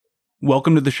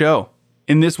Welcome to the show.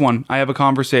 In this one, I have a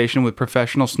conversation with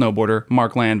professional snowboarder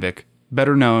Mark Landvik,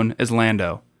 better known as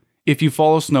Lando. If you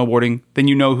follow snowboarding, then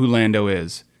you know who Lando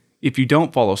is. If you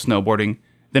don't follow snowboarding,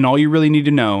 then all you really need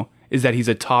to know is that he's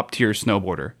a top-tier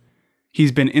snowboarder.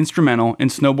 He's been instrumental in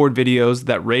snowboard videos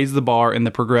that raise the bar in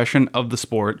the progression of the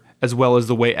sport, as well as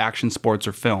the way action sports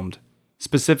are filmed.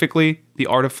 Specifically, The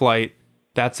Art of Flight,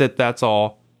 That's It, That's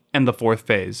All, and The Fourth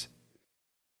Phase.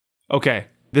 Okay,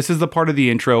 this is the part of the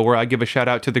intro where I give a shout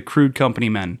out to the Crude Company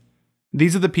men.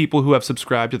 These are the people who have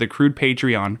subscribed to the Crude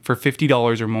Patreon for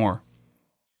 $50 or more.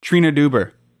 Trina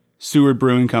Duber, Seward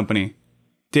Brewing Company,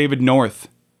 David North,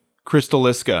 Crystal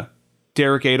Liska,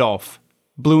 Derek Adolph,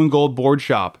 Blue and Gold Board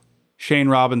Shop, Shane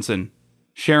Robinson,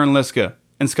 Sharon Liska,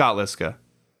 and Scott Liska.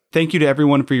 Thank you to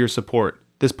everyone for your support.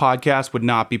 This podcast would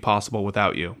not be possible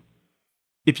without you.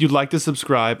 If you'd like to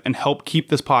subscribe and help keep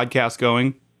this podcast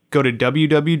going, go to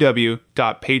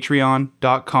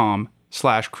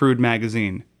www.patreon.com/Crude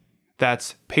Magazine.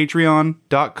 That's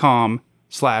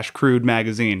patreon.com/Crude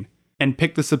Magazine. And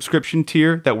pick the subscription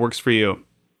tier that works for you.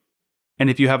 And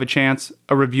if you have a chance,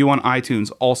 a review on iTunes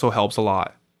also helps a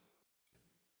lot.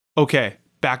 Okay,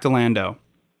 back to Lando.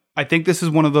 I think this is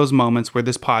one of those moments where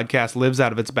this podcast lives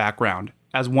out of its background,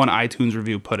 as one iTunes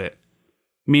review put it.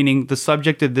 Meaning, the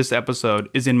subject of this episode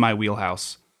is in my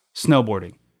wheelhouse,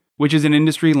 snowboarding, which is an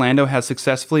industry Lando has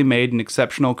successfully made an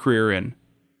exceptional career in.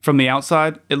 From the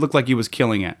outside, it looked like he was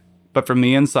killing it, but from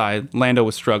the inside, Lando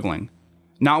was struggling.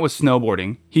 Not with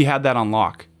snowboarding, he had that on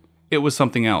lock. It was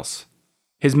something else.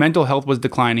 His mental health was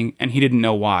declining and he didn't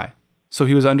know why, so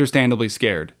he was understandably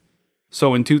scared.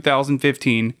 So in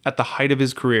 2015, at the height of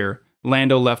his career,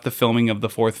 Lando left the filming of The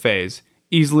Fourth Phase,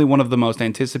 easily one of the most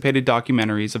anticipated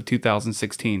documentaries of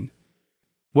 2016.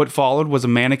 What followed was a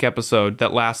manic episode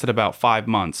that lasted about 5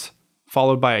 months,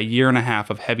 followed by a year and a half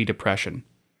of heavy depression.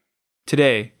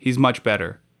 Today, he's much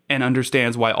better, and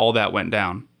understands why all that went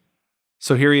down.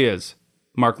 So here he is,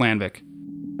 Mark Landvik.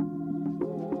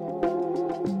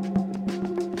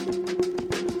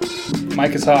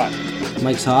 Mic is hot.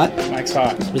 Mic's hot? Mic's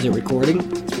hot. Is it recording?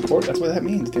 It's record. That's what that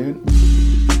means, dude.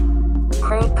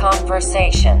 Crude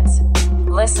Conversations.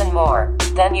 Listen more,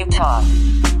 then you talk.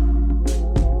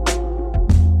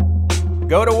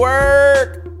 Go to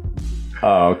work!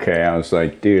 Oh, okay. I was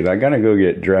like, dude, I gotta go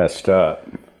get dressed up.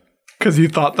 Because you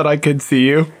thought that I could see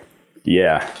you?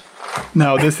 Yeah.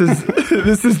 No, this is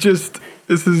this is just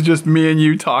me and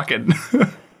you talking.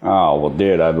 Oh, well,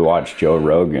 dude, I've watched Joe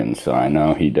Rogan, so I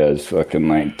know he does fucking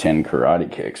like 10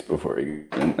 karate kicks before he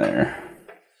gets in there.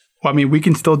 Well, I mean, we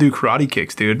can still do karate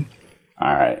kicks, dude.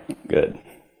 All right, good.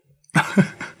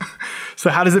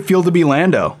 So how does it feel to be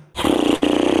Lando?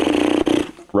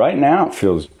 Right now, it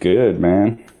feels good,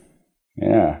 man.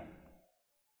 Yeah.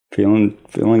 Feeling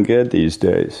good these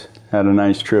days. Had a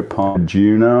nice trip home to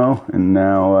Juneau, and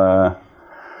now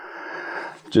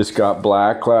just got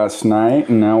black last night,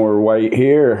 and now we're white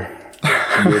here.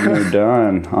 Getting her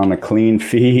done on a clean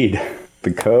feed.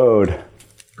 The code.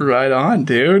 Right on,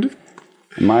 dude.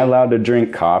 Am I allowed to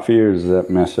drink coffee, or does that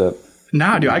mess up?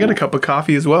 Nah, dude, I got a cup of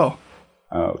coffee as well.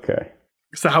 Oh, okay.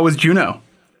 So how was Juneau?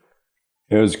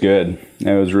 It was good.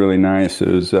 It was really nice. It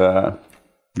was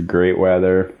great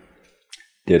weather.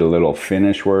 Did a little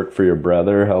finish work for your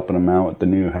brother, helping him out with the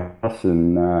new house.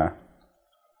 And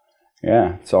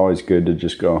yeah, it's always good to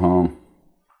just go home.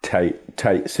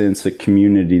 Tight sense of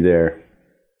community there.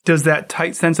 Does that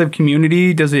tight sense of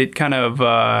community, does it kind of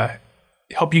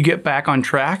help you get back on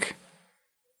track?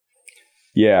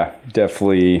 Yeah,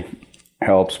 definitely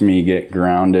helps me get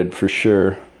grounded for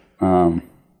sure.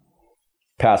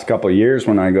 Past couple of years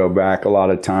when I go back, a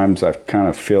lot of times I kind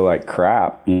of feel like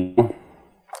crap, you know?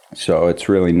 So it's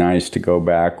really nice to go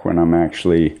back when I'm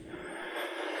actually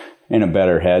in a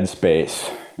better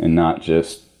headspace and not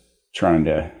just trying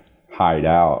to hide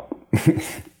out.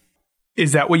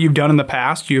 Is that what you've done in the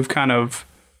past? You've kind of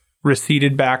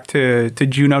receded back to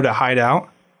Juneau to hide out?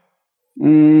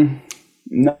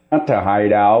 Not to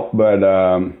hide out,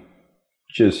 but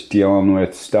just dealing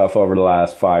with stuff over the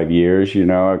last 5 years, you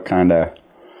know, kind of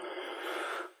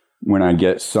when I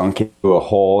get sunk into a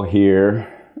hole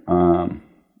here,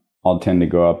 I'll tend to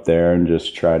go up there and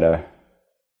just try to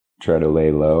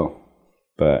lay low.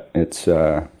 But it's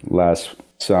last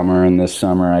summer and this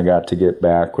summer I got to get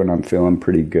back when I'm feeling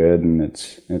pretty good, and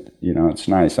it's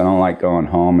nice. I don't like going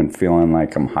home and feeling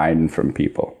like I'm hiding from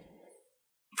people.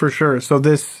 For sure. So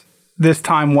this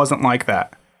time wasn't like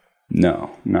that.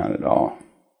 No, not at all.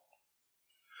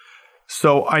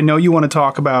 So I know you want to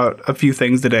talk about a few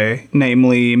things today,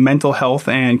 namely mental health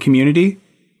and community.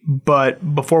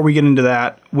 But before we get into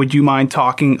that, would you mind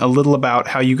talking a little about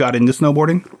how you got into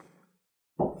snowboarding?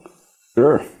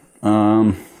 Sure.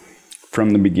 From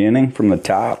the beginning, from the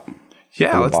top.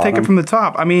 Yeah, let's bottom. take it from the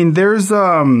top. I mean, there's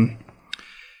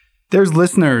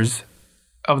listeners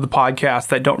of the podcast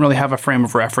that don't really have a frame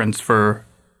of reference for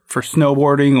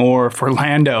snowboarding or for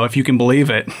Lando, if you can believe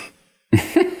it.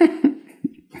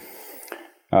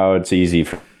 Oh, it's easy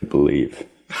for me to believe.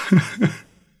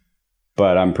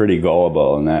 But I'm pretty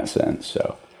gullible in that sense.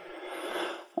 So,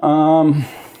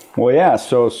 well, yeah.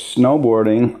 So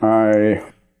snowboarding,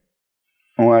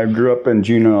 I grew up in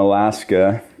Juneau,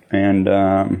 Alaska,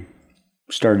 and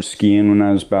started skiing when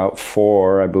I was about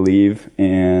 4, I believe.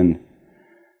 And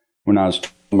when I was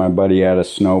 12, my buddy had a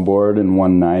snowboard, and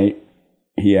one night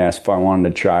he asked if I wanted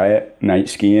to try it, night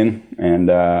skiing,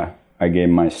 and I gave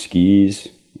him my skis.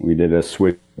 We did a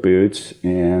switch boots,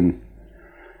 and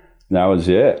that was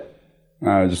it.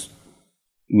 I was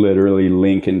literally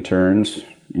linking turns,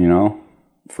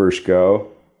 first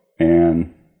go,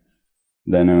 and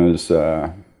then it was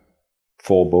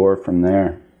full bore from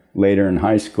there. Later in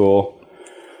high school,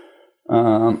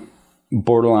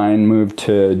 borderline moved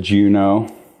to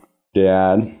Juneau.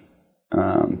 Dad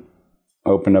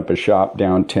opened up a shop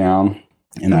downtown,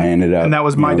 and I ended up... And that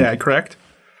was my dad, correct?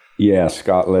 Yeah,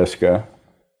 Scott Liska.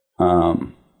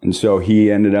 And so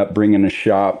he ended up bringing a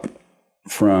shop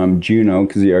from Juneau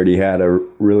because he already had a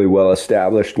really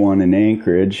well-established one in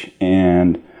Anchorage,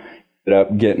 and ended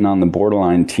up getting on the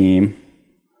Borderline team,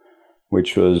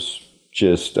 which was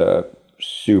just a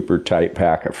super tight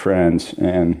pack of friends,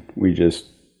 and we just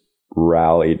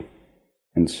rallied.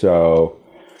 And so,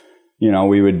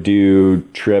 we would do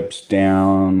trips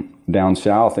down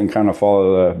south and kind of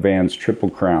follow the Vans Triple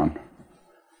Crown,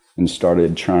 and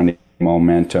started trying to get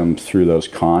momentum through those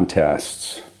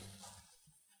contests.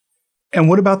 And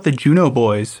what about the Juneau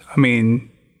boys? I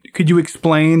mean, could you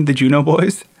explain the Juneau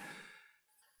boys?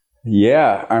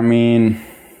 Yeah, I mean,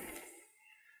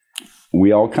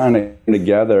 we all kind of came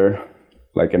together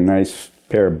like a nice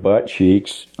pair of butt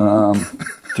cheeks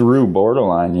through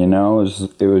Borderline, It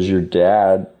was your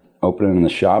dad opening the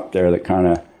shop there that kind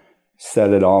of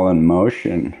set it all in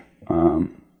motion.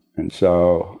 And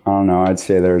so, I don't know, I'd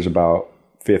say there's about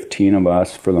 15 of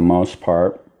us for the most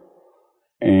part.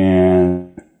 And,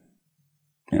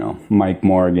 Mike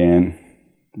Morgan,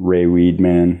 Ray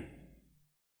Weedman,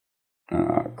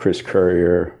 Chris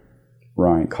Courier,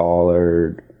 Ryan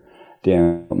Collard,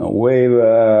 Dan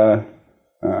Nueva.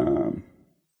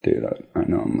 Dude, I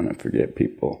know I'm going to forget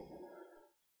people.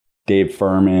 Dave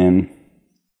Furman,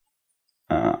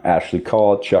 Ashley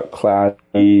Call, Chuck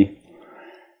Clatty,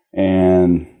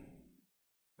 and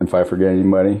if I forget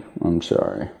anybody, I'm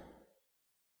sorry.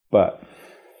 But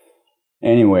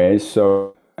anyways,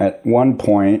 so at one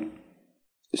point,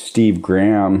 Steve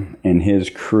Graham and his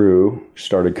crew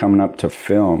started coming up to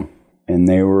film, and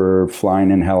they were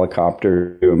flying in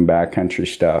helicopter doing backcountry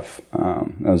stuff.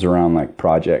 That was around like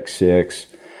Project 6,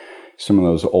 some of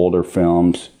those older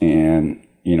films. And,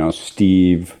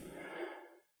 Steve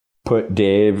put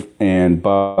Dave and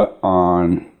Bud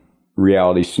on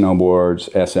Reality snowboards,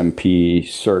 SMP,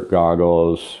 CERT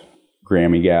goggles,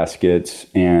 Grammy gaskets.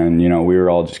 And, we were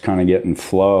all just kind of getting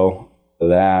flow of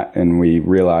that. And we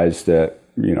realized that,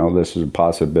 this is a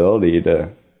possibility to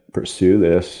pursue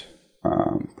this,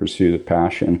 pursue the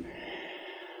passion,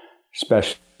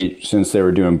 especially since they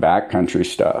were doing backcountry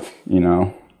stuff,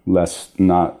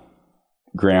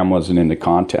 Graham wasn't into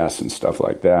contests and stuff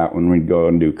like that. When we'd go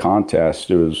and do contests,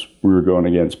 we were going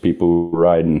against people who were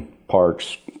riding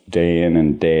parks day in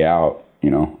and day out,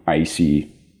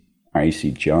 icy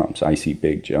jumps, icy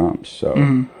big jumps.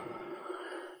 So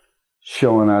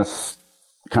showing us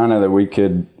kind of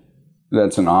that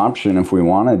that's an option if we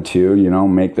wanted to,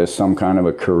 make this some kind of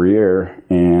a career.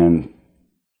 And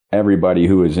everybody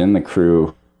who was in the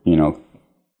crew,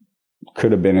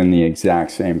 could have been in the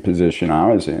exact same position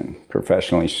I was in,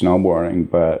 professionally snowboarding,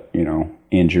 but,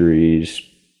 injuries,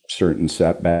 certain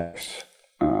setbacks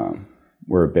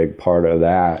were a big part of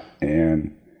that.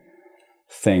 And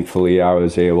thankfully I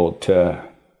was able to,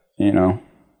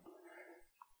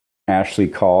 Ashley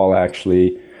Call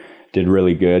actually did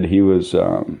really good. He was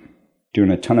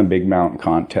doing a ton of big mountain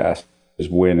contests. He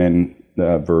was winning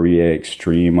the Verrier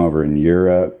Extreme over in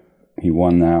Europe. He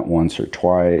won that once or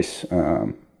twice.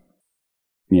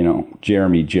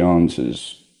 Jeremy Jones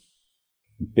is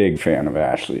a big fan of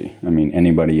Ashley. I mean,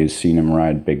 anybody who's seen him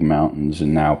ride big mountains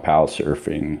and now pal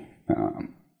surfing,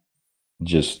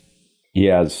 he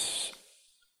has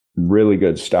really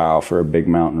good style for a big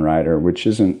mountain rider, which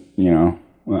isn't,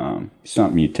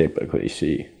 something you typically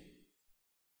see.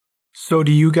 So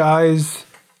do you guys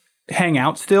hang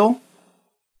out still?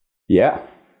 Yeah,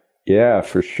 Yeah,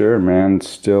 for sure, man. It's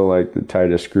still like the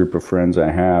tightest group of friends I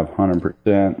have,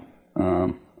 100%.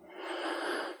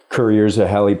 Courier's a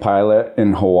heli pilot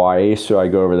in Hawaii, so I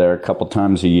go over there a couple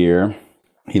times a year.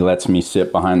 He lets me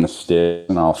sit behind the stick,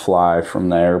 and I'll fly from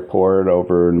the airport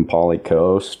over in Napali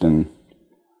Coast. And,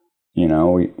 you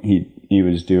know, he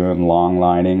was doing long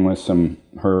lighting with some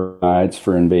herbids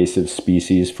for invasive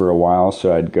species for a while,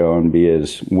 so I'd go and be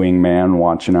his wingman,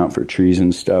 watching out for trees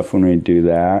and stuff when we'd do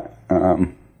that.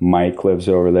 Mike lives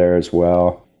over there as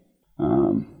well.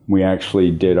 We actually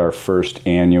did our first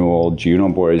annual Juno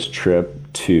Boys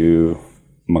trip to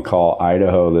McCall,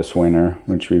 Idaho this winter,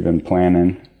 which we've been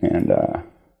planning. And,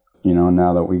 you know,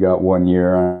 now that we got 1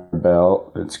 year on our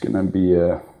belt, it's going to be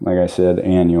a, like I said,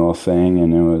 annual thing.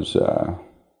 And it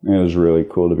was really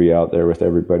cool to be out there with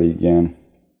everybody again.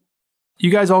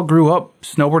 You guys all grew up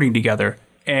snowboarding together,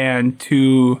 and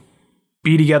to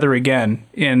be together again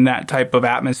in that type of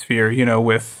atmosphere, you know,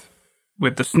 with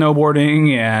the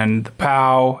snowboarding and the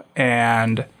POW,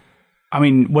 and I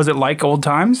mean, was it like old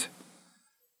times?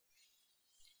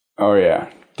 Oh yeah,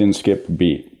 didn't skip a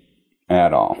beat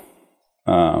at all.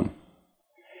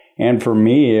 And for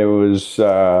me, it was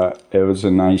a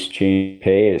nice change of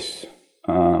pace.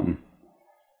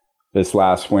 This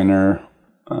last winter,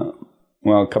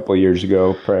 a couple of years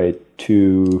ago, probably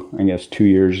 2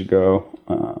 years ago,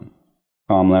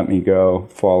 Tom let me go.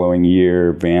 Following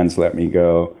year, Vans let me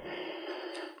go.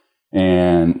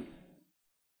 And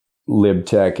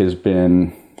LibTech has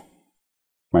been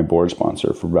my board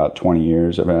sponsor for about 20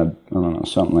 years. I've had, I don't know,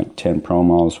 something like 10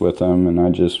 promos with them, and I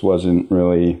just wasn't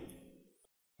really,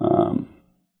 I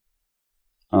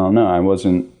don't know, I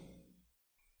wasn't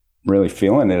really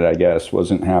feeling it, I guess.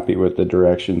 Wasn't happy with the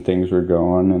direction things were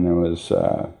going, and it was,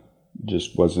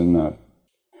 just wasn't a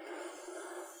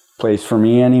place for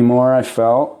me anymore, I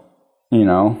felt. You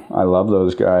know, I love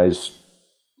those guys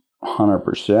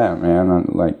 100%,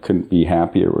 man. I couldn't be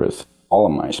happier with all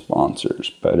of my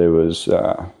sponsors, but it was,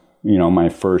 you know, my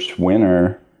first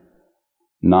winter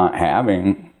not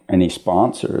having any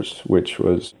sponsors, which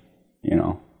was, you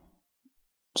know,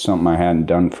 something I hadn't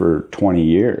done for 20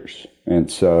 years.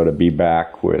 And so to be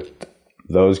back with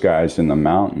those guys in the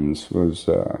mountains was,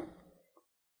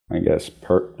 I guess,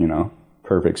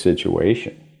 perfect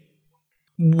situation.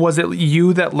 Was it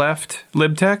you that left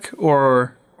LibTech,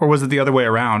 or was it the other way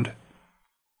around?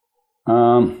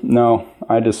 No,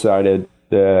 I decided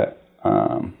that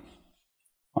I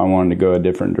wanted to go a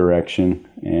different direction,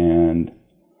 and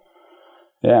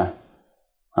yeah,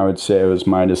 I would say it was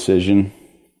my decision.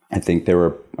 I think they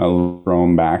were a little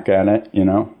thrown back at it, you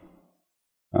know,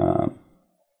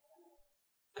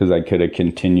 because I could have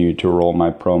continued to roll my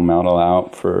pro medal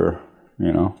out for,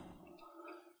 you know,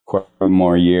 quite a few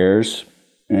more years.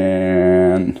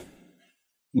 And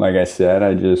like I said,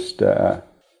 I just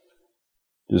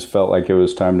felt like it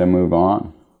was time to move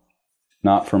on.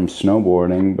 Not from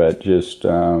snowboarding, but just,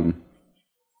 you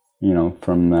know,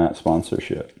 from that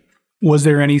sponsorship. Was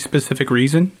there any specific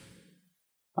reason?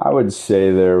 I would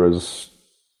say there was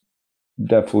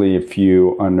definitely a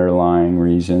few underlying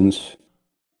reasons.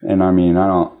 And I mean, I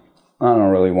don't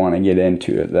really want to get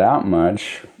into it that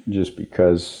much, just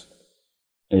because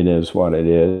it is what it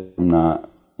is. I'm not,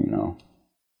 you know,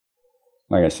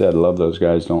 like I said, love those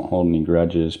guys, don't hold any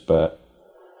grudges, but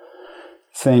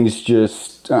things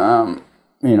just, you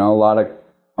know, a lot of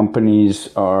companies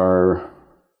are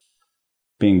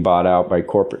being bought out by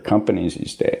corporate companies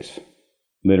these days.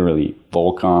 Literally,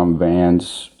 Volcom,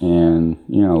 Vans, and,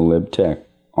 you know, LibTech,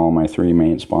 all my three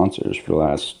main sponsors for the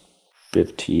last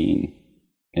 15,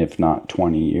 if not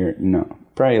 20 years. No,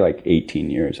 probably like 18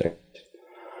 years, I guess.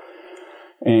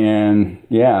 And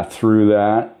yeah, through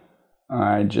that,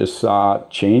 I just saw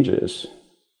changes,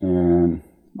 and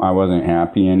I wasn't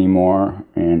happy anymore.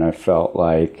 And I felt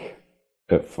like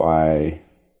if I,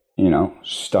 you know,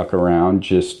 stuck around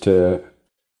just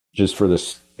for the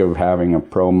sake of having a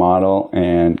pro model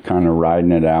and kind of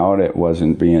riding it out, it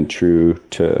wasn't being true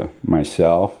to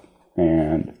myself,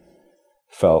 and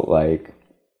felt like,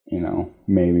 you know,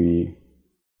 maybe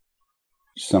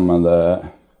some of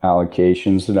the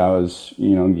allocations that I was,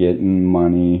 you know, getting,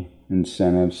 money,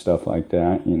 incentives, stuff like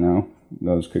that, you know,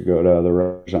 those could go to other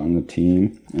riders on the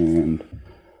team, and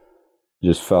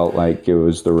just felt like it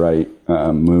was the right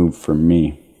move for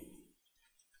me.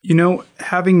 You know,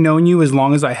 having known you as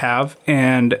long as I have,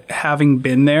 and having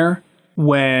been there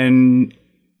when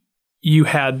you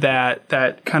had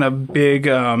that kind of big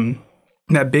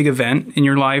that big event in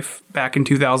your life back in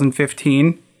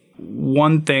 2015,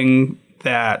 one thing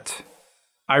that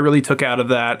I really took out of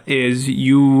that is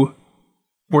you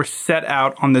were set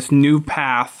out on this new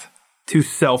path to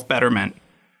self-betterment.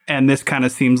 And this kind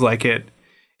of seems like it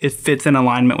fits in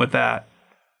alignment with that.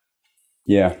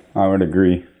 Yeah, I would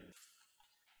agree.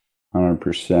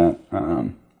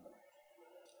 100%.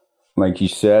 Like you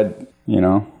said,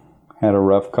 had a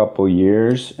rough couple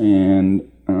years and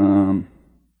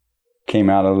came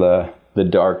out of the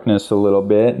darkness a little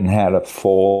bit and had a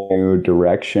full new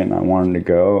direction I wanted to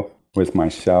go with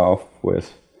myself,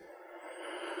 with,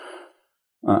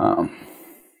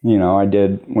 I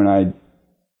did, when I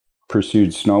pursued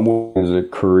snowboarding as a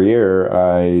career,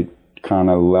 I kind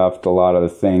of left a lot of the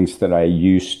things that I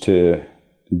used to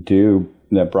do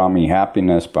that brought me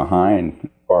happiness behind, as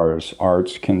far as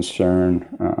art's concerned.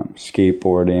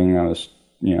 Skateboarding, I was,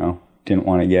 didn't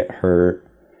want to get hurt,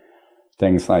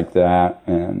 things like that.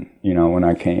 And, when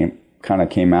I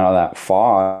came out of that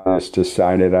fog, I just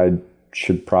decided I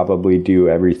should probably do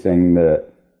everything that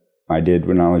I did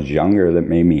when I was younger that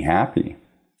made me happy.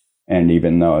 And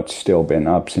even though it's still been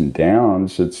ups and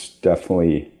downs, it's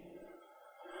definitely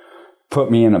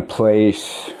put me in a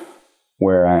place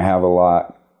where I have a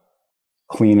lot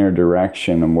cleaner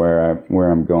direction of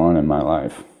where I'm going in my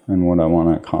life and what I want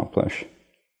to accomplish.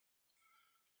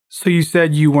 So you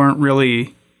said you weren't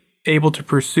really able to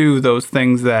pursue those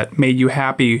things that made you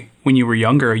happy when you were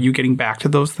younger. Are you getting back to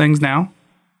those things now?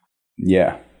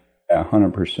 Yeah,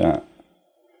 100%.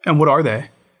 And what are they?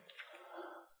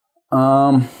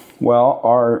 Well,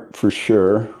 art for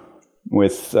sure.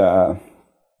 With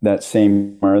that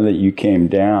same summer that you came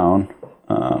down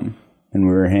and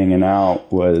we were hanging out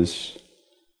that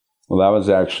was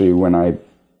actually when I,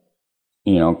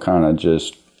 kind of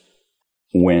just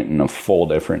went in a full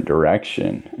different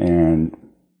direction. And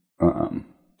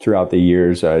throughout the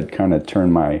years, I'd kind of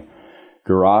turned my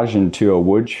garage into a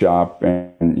wood shop,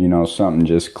 and, something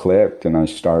just clicked, and I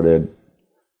started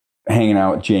hanging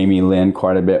out with Jamie Lynn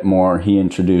quite a bit more. He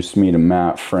introduced me to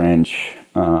Matt French,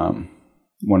 one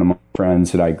of my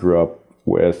friends that I grew up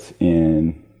with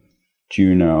in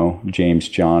Juneau, James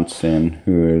Johnson,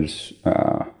 who is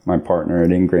my partner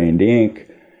at Ingrained Ink,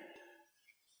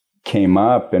 came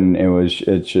up, and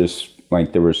it's just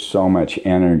like there was so much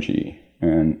energy,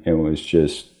 and it was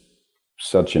just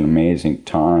such an amazing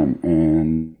time.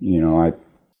 And, I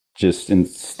just,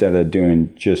 instead of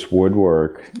doing just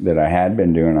woodwork that I had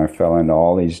been doing, I fell into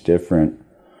all these different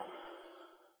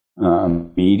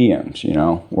mediums,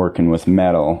 working with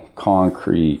metal,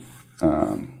 concrete,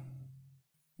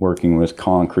 working with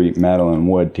concrete, metal, and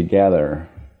wood together,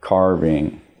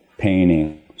 carving,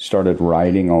 painting, started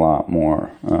writing a lot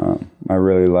more. I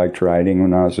really liked writing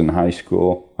when I was in high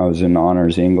school. I was in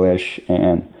honors English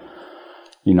and,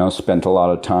 spent a lot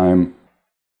of time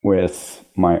with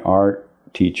my art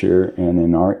teacher and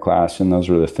in art class. And those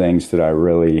were the things that I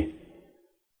really,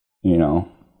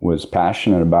 was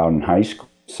passionate about in high school,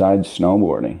 besides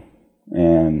snowboarding.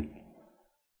 And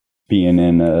being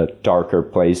in a darker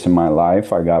place in my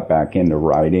life, I got back into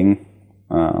writing,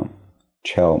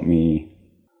 which helped me,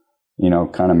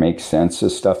 kind of make sense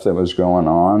of stuff that was going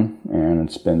on. And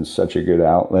it's been such a good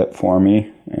outlet for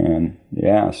me. And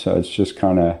yeah, so it's just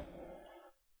kind of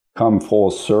come full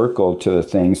circle to the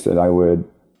things that I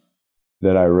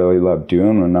really loved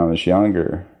doing when I was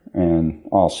younger. And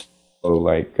also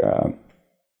like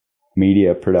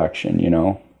media production,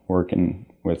 working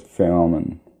with film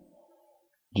and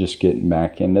just getting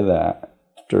back into that.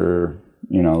 After,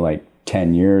 like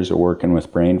 10 years of working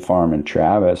with Brain Farm and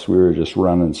Travis, we were just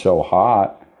running so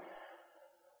hot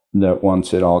that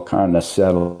once it all kind of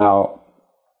settled out,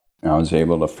 I was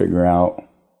able to figure out,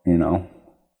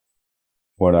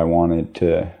 what I wanted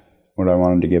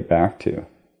to get back to.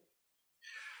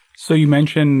 So you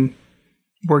mentioned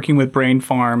working with Brain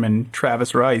Farm and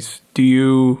Travis Rice.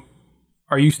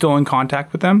 Are you still in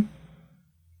contact with them?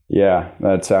 Yeah,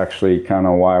 that's actually kind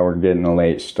of why we're getting a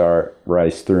late start.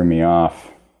 Rice threw me off.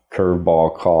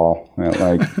 Curveball call at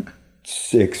like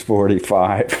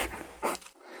 6:45.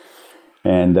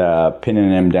 And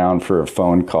pinning him down for a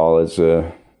phone call is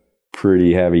a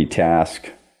pretty heavy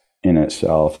task in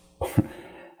itself.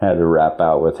 Had to rap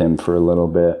out with him for a little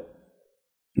bit.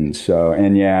 And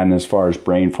as far as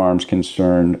Brain Farm's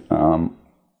concerned, kind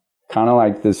of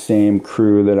like the same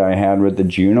crew that I had with the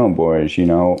Juneau boys,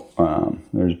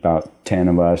 there's about 10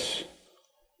 of us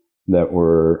that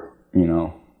were,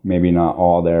 maybe not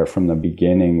all there from the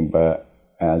beginning, but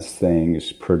as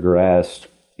things progressed,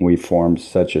 we formed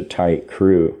such a tight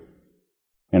crew.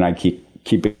 And I keep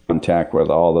in contact with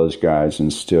all those guys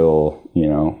and still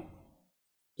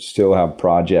have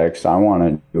projects I want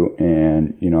to do.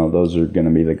 And, those are going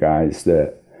to be the guys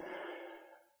that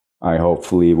I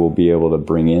hopefully will be able to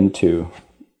bring into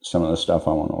some of the stuff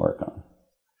I want to work on.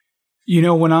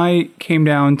 When I came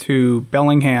down to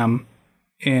Bellingham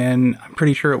in, I'm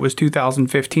pretty sure it was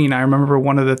 2015. I remember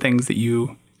one of the things that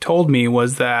you told me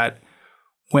was that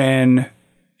when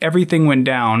everything went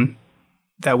down,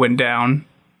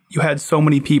 you had so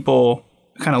many people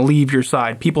kind of leave your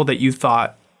side, people that you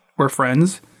thought were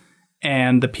friends,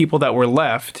 and the people that were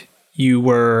left, you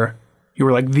were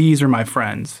like, these are my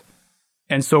friends.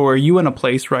 And so are you in a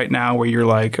place right now where you're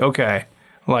like, okay,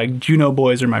 like Juno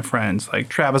boys are my friends, like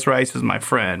Travis Rice is my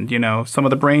friend, you know, some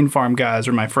of the Brain Farm guys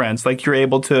are my friends. Like you're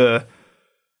able to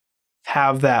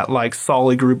have that like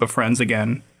solid group of friends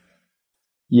again.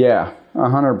 Yeah,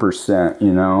 100%,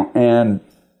 you know, and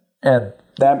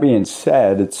that being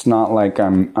said, it's not like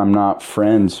I'm not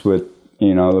friends with,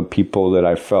 you know, the people that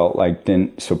I felt like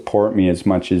didn't support me as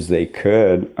much as they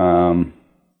could.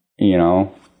 You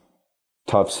know,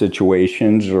 tough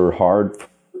situations are hard for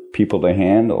people to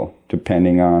handle,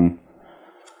 depending on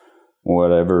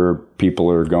whatever people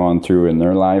are going through in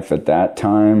their life at that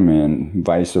time and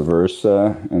vice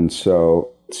versa. And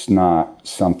so it's not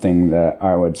something that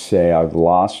I would say I've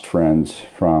lost friends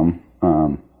from.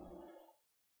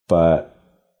 But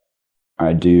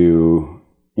I do,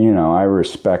 you know, I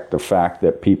respect the fact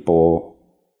that people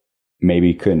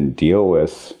maybe couldn't deal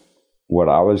with what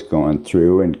I was going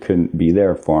through and couldn't be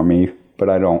there for me, but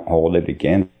I don't hold it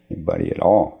against anybody at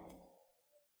all.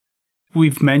 We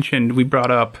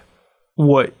brought up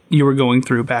what you were going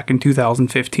through back in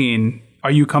 2015.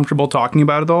 Are you comfortable talking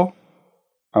about it all?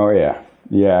 Oh, yeah.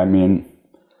 Yeah, I mean,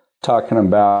 talking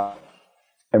about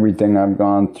everything I've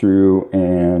gone through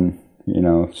and, you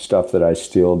know, stuff that I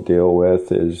still deal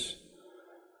with is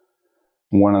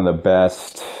one of the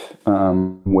best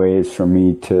ways for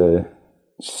me to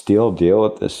still deal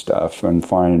with this stuff and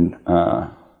find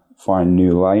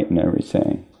new light and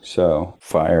everything. So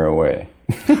fire away.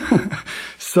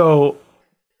 So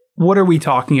what are we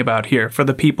talking about here for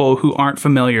the people who aren't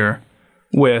familiar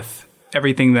with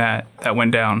everything that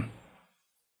went down?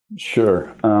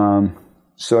 Sure.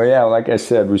 So yeah, like I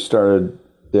said, we started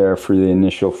there for the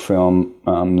initial film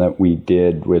that we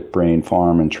did with Brain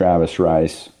Farm and Travis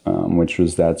Rice, which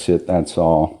was That's It, That's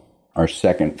All. Our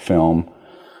second film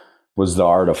was The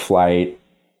Art of Flight.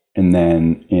 And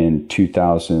then in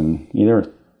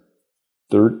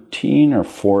 2013 or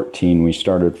 14, we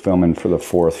started filming for the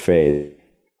fourth phase.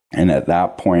 And at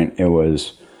that point, it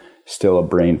was still a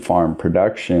Brain Farm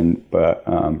production, but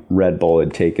Red Bull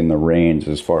had taken the reins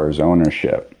as far as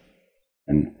ownership.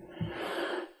 And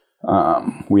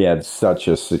we had such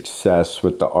a success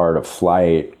with The Art of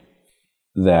Flight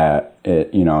that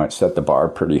it set the bar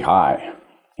pretty high.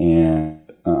 And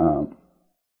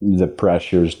the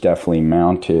pressures definitely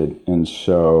mounted. And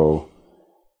so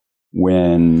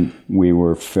when we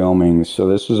were filming, so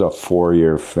this was a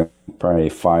 4-year film, probably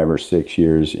 5 or 6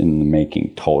 years in the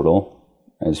making total,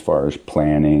 as far as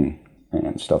planning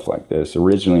and stuff like this.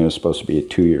 Originally, it was supposed to be a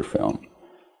 2-year film,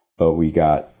 but we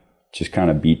got just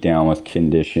kind of beat down with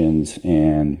conditions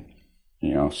and,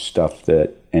 you know, stuff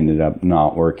that ended up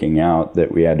not working out,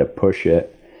 that we had to push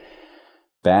it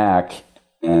back.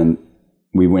 And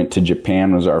we went to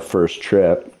Japan, was our first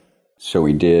trip. So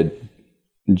we did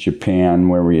Japan,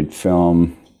 where we had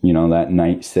filmed, you know, that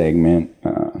night segment.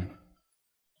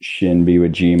 Shin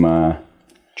Biwajima,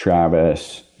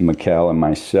 Travis, Mikkel, and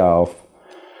myself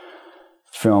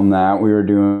filmed that.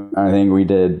 I think we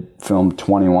did film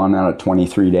 21 out of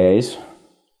 23 days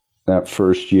that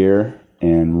first year.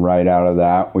 And right out of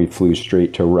that, we flew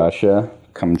straight to Russia,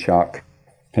 Kamchatka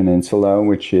Peninsula,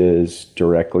 which is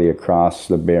directly across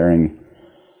the Bering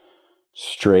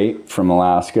Strait from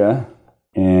Alaska.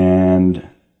 And,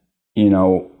 you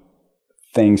know,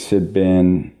 things had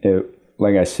been,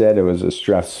 like I said, it was a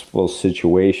stressful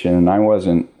situation, and I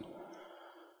wasn't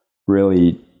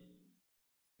really,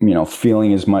 you know,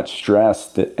 feeling as much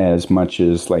stress as much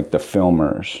as like the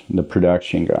filmers, the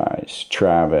production guys,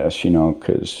 Travis, you know,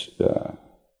 because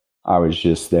I was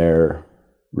just there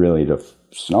really to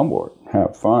snowboard,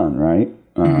 have fun, right?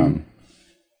 Mm-hmm.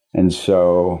 And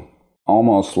so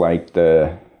almost like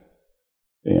a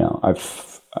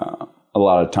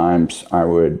lot of times I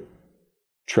would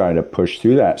try to push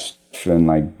through that stuff and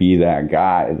like be that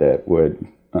guy that would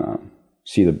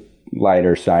see the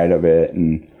lighter side of it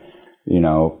and, you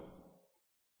know,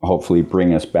 hopefully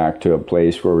bring us back to a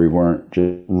place where we weren't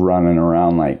just running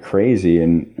around like crazy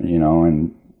and, you know,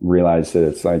 and realize that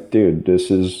it's like, dude, it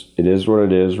is what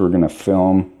it is. We're going to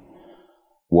film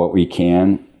what we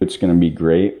can. It's going to be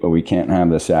great, but we can't have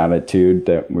this attitude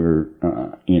that we're,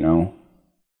 you know,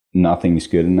 nothing's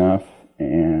good enough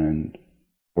and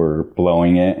we're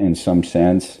blowing it in some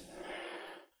sense.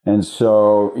 And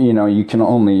so, you can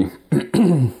only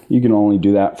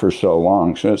do that for so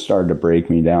long. So it started to break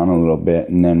me down a little bit.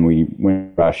 And then we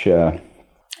went to Russia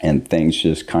and things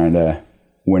just kind of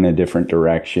went a different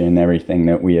direction. Everything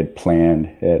that we had planned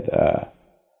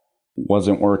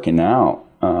wasn't working out.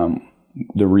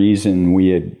 The reason we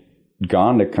had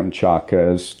gone to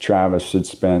Kamchatka is Travis had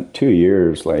spent 2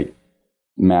 years like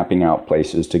mapping out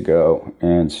places to go.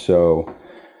 And so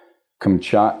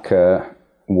Kamchatka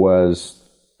was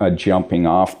a jumping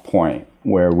off point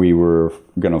where we were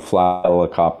going to fly a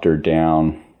helicopter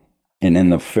down. And in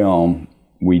the film,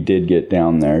 we did get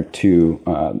down there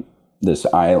to this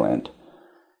island.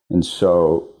 And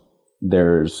so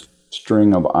there's a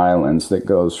string of islands that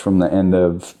goes from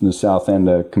the south end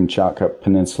of Kamchatka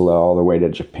Peninsula all the way to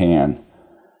Japan.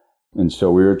 And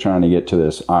so we were trying to get to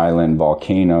this island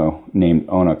volcano named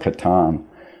Onakatan,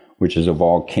 which is a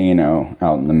volcano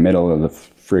out in the middle of the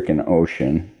freaking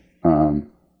ocean.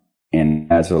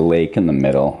 And has a lake in the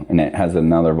middle, and it has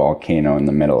another volcano in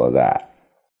the middle of that.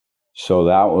 So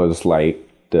that was like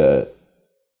that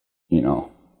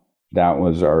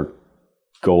was our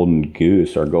golden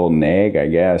goose, our golden egg, I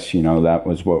guess. That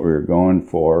was what we were going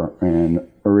for. And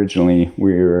originally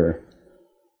we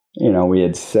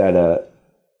had set a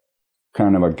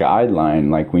kind of a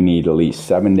guideline, like we need at least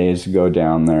 7 days to go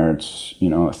down there. It's, a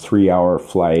 3-hour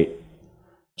flight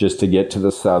just to get to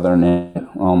the southern end,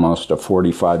 almost a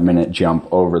 45-minute jump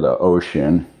over the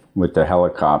ocean with the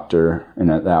helicopter.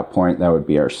 And at that point, that would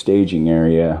be our staging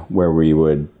area where we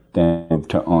would then move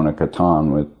to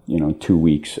Onakatan with, 2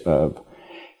 weeks of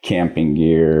camping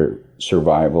gear,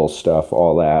 survival stuff,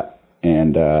 all that.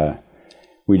 And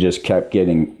we just kept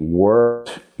getting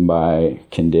worked by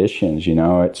conditions.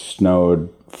 It snowed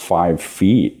 5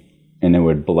 feet. And it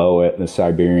would blow it. The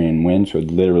Siberian winds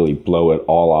would literally blow it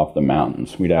all off the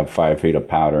mountains. We'd have 5 feet of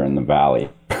powder in the valley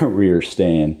where we were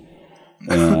staying.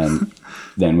 And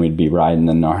then we'd be riding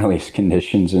the gnarliest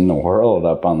conditions in the world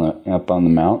up on the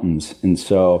mountains. And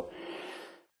so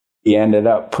we ended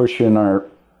up pushing our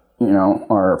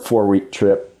 4-week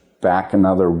trip back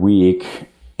another week.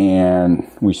 And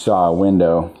we saw a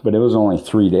window, but it was only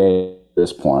 3 days at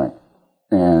this point.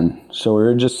 And so we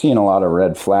were just seeing a lot of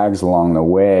red flags along the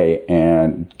way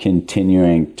and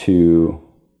continuing to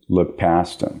look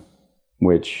past them,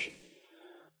 which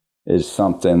is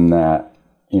something that,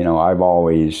 I've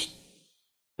always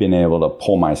been able to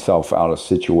pull myself out of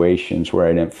situations where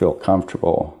I didn't feel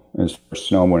comfortable as far as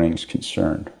snowboarding is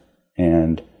concerned.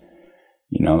 And,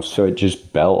 so it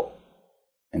just built.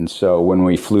 And so when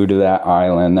we flew to that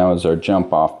island, that was our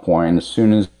jump off point. As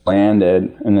soon as we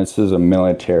landed, and this is a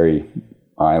military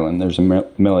island, there's a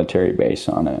military base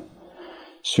on it.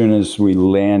 As soon as we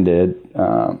landed,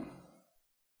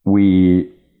 we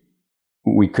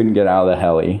couldn't get out of the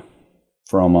heli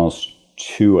for almost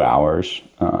 2 hours.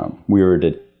 We were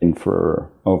detained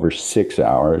for over 6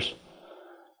 hours,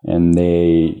 and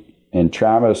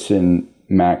Travis and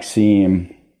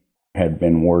Maxime had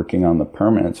been working on the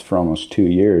permits for almost 2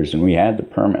 years, and we had the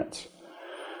permits.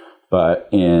 But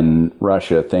in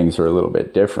Russia, things are a little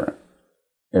bit different.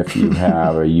 If you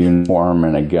have a uniform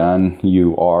and a gun,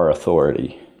 you are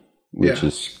authority, which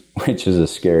is a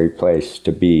scary place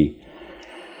to be.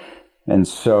 And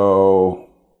so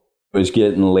it was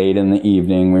getting late in the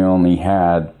evening. We only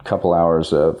had a couple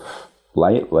hours of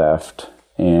light left,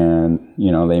 and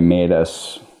they made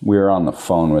us. We were on the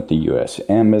phone with the U.S.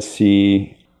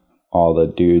 Embassy, all the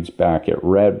dudes back at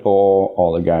Red Bull,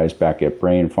 all the guys back at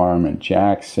Brain Farm and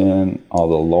Jackson, all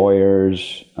the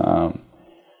lawyers.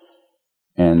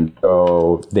 And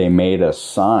so they made us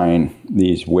sign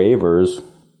these waivers,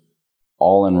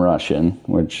 all in Russian,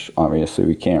 which obviously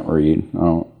we can't read.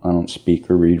 I don't speak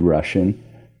or read Russian.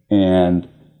 And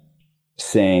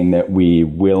saying that we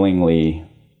willingly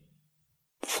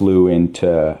flew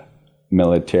into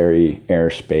military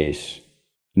airspace,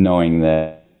 knowing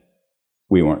that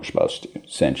we weren't supposed to,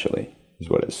 essentially, is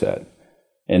what it said.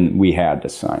 And we had to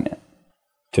sign it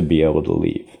to be able to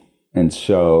leave. And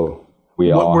so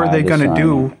what were they going to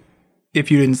do if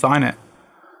you didn't sign it?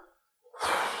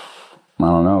 I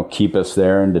don't know, keep us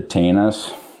there and detain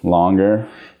us longer.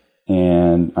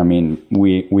 And I mean,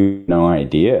 we had no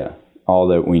idea. All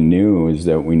that we knew is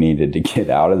that we needed to get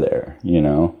out of there,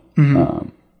 Mm-hmm.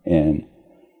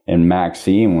 And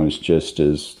Maxime was just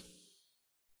as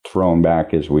thrown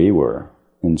back as we were.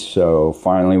 And so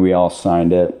finally we all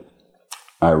signed it.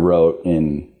 I wrote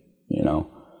in,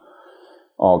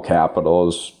 all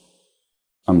capitals,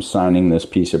 I'm signing this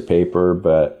piece of paper,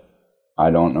 but I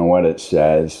don't know what it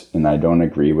says, and I don't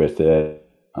agree with it,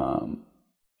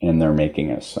 and they're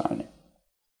making us sign it.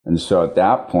 And so at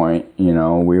that point,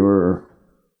 we were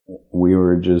we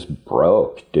were just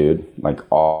broke, dude. Like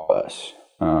all of us.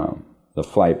 The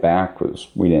flight back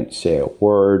we didn't say a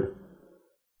word.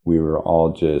 We were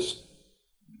all just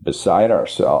beside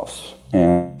ourselves.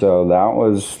 And so that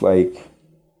was like,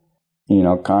 you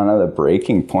know, kind of the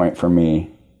breaking point for me.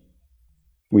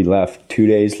 We left 2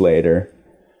 days later.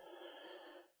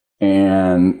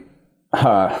 And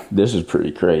this is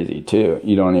pretty crazy too.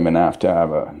 You don't even have to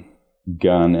have a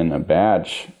gun and a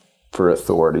badge for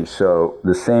authority. So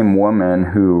the same woman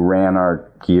who ran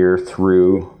our gear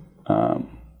through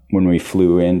when we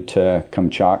flew into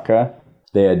Kamchatka,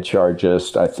 they had charged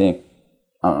us, I think,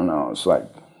 I don't know, it was like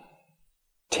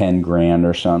 10 grand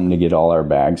or something to get all our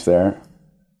bags there.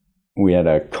 We had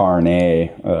a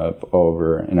carnet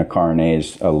and a carnet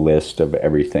is a list of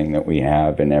everything that we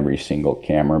have in every single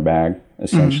camera bag,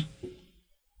 essentially.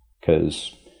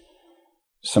 Because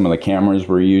some of the cameras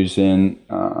we're using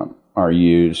are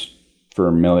used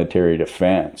for military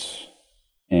defense.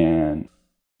 And,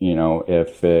 you know,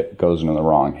 if it goes into the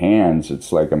wrong hands,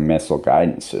 it's like a missile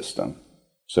guidance system.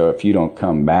 So if you don't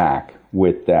come back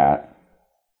with that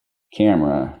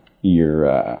camera,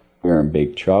 you're in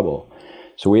big trouble.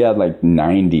 So we had like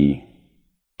 90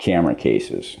 camera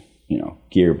cases, you know,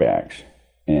 gear bags,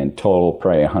 and total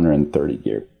probably 130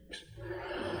 gear bags.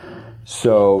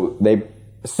 So they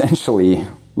essentially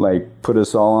like put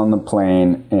us all on the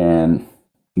plane, and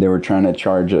they were trying to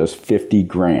charge us 50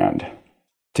 grand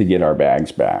to get our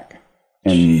bags back.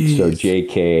 And Jeez. So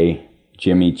JK,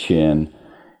 Jimmy Chin,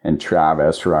 and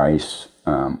Travis Rice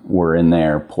were in the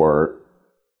airport,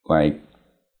 like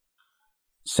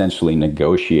essentially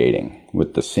negotiating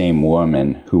with the same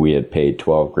woman who we had paid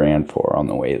 12 grand for on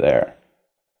the way there.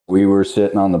 We were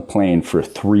sitting on the plane for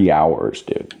 3 hours,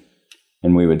 dude.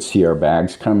 And we would see our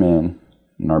bags come in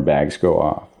and our bags go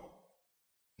off.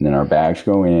 And then our bags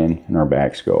go in and our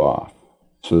bags go off.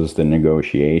 So it was the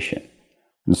negotiation.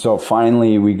 And so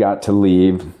finally we got to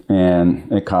leave,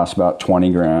 and it cost about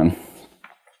 20 grand.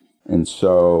 And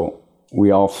so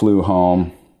we all flew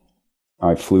home.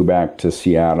 I flew back to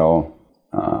Seattle.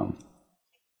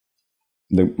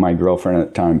 My girlfriend at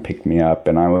the time picked me up,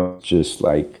 and I was just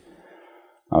like,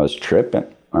 I was tripping.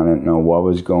 I didn't know what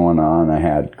was going on. I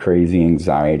had crazy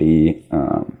anxiety.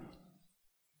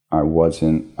 I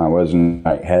wasn't in the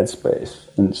right headspace.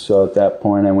 And so at that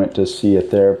point I went to see a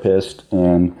therapist,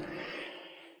 and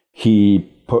he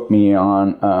put me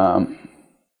on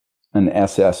an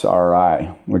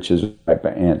SSRI, which is a type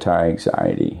of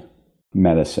anti-anxiety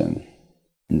medicine.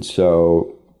 And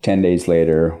so 10 days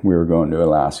later, we were going to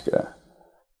Alaska.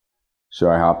 So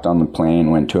I hopped on the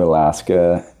plane, went to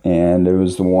Alaska, and it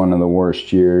was one of the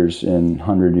worst years in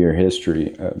 100-year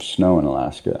history of snow in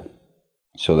Alaska.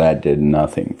 So that did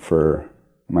nothing for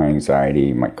my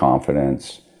anxiety, my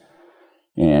confidence.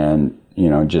 And, you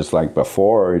know, just like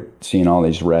before, seeing all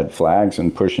these red flags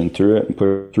and pushing through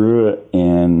it.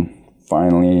 And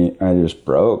finally, I just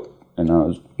broke, and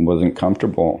I wasn't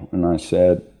comfortable. And I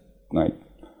said, like,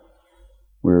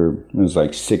 it was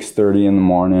like 6:30 in the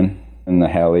morning in the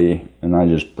heli, and I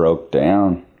just broke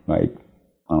down, like,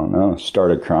 I don't know,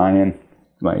 started crying,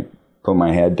 like, put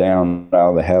my head down out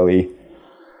of the heli,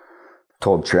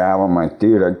 told Trav, I'm like,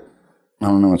 dude, I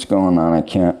don't know what's going on, I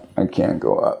can't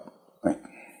go up, like,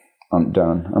 I'm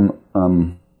done,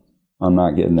 I'm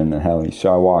not getting in the heli.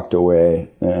 So I walked away,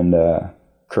 and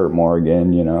Kurt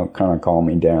Morgan, you know, kind of calmed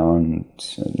me down, and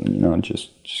said, you know,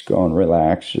 just go and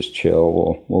relax, just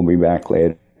chill, we'll be back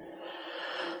later.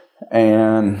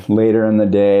 And later in the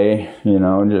day, you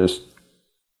know, just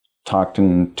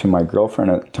talking to my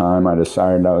girlfriend at the time, I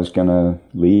decided I was going to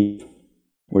leave,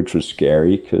 which was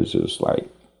scary because it was like,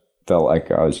 felt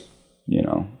like I was, you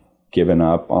know, giving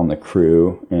up on the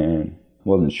crew, and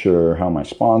wasn't sure how my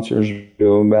sponsors would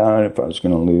feel about it, if I was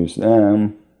going to lose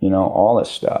them, you know, all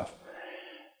this stuff.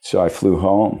 So I flew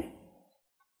home,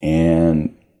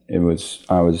 and I was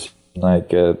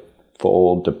like a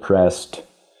full depression,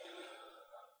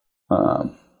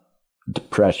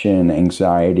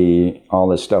 anxiety, all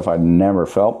this stuff I'd never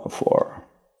felt before.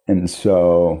 And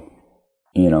so,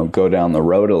 you know, go down the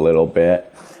road a little bit,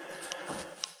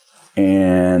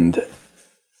 and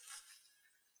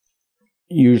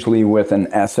usually with an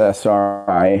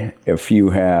SSRI, if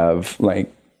you have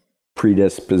like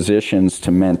predispositions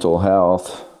to mental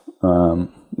health,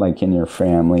 like in your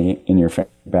family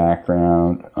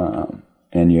background,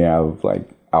 and you have like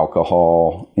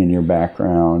alcohol in your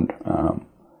background,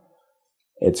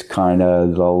 it's kind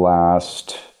of the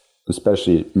last,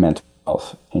 especially mental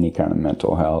health, any kind of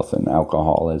mental health and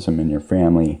alcoholism in your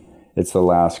family, it's the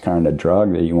last kind of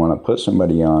drug that you want to put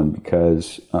somebody on,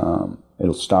 because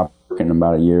it'll stop working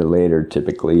about a year later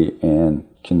typically and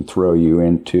can throw you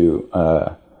into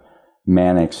a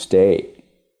manic state,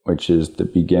 which is the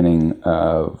beginning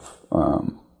of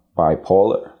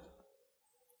bipolar.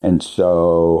 And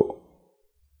so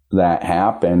that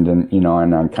happened, and,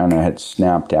 and I kind of had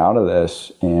snapped out of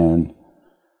this. And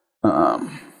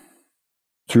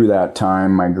through that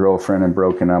time, my girlfriend had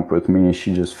broken up with me.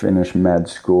 She just finished med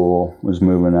school, was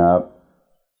moving up,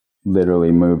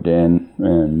 literally moved in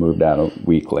and moved out a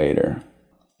week later.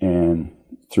 And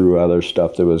through other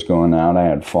stuff that was going on, I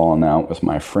had fallen out with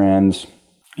my friends.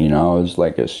 It was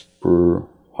like a super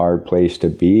hard place to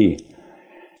be.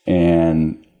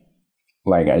 And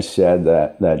like I said,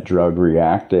 that drug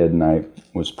reacted, and I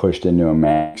was pushed into a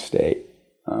manic state,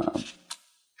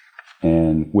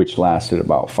 and which lasted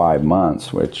about 5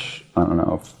 months, which I don't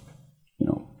know if,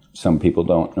 some people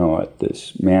don't know what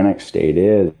this manic state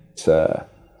is.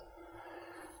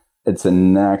 It's a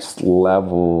next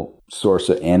level source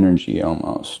of energy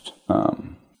almost.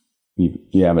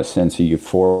 You have a sense of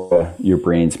euphoria. Your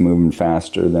brain's moving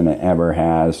faster than it ever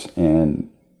has,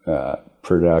 and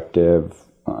productive.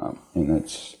 And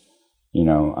it's,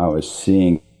 I was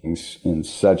seeing things in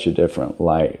such a different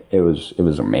light. It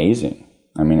was amazing.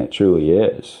 I mean, it truly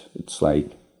is. It's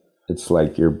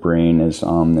like your brain is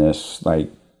on this like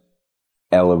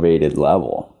elevated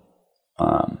level.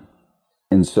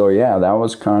 And so, yeah, that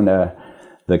was kind of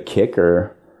the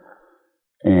kicker.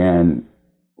 And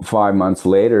 5 months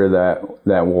later,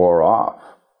 that wore off.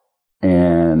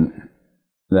 And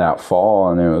that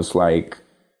fall, and it was like,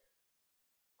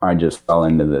 I just fell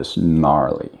into this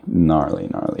gnarly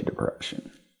depression.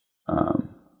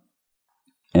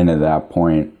 And at that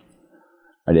point,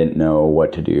 I didn't know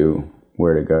what to do,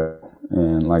 where to go.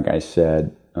 And like I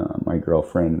said, my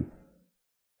girlfriend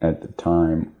at the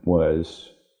time was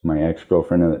my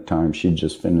ex-girlfriend at the time. She'd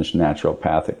just finished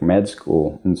naturopathic med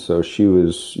school. And so she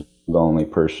was the only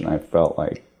person I felt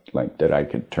like that I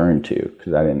could turn to,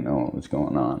 because I didn't know what was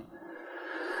going on.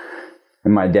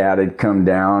 And my dad had come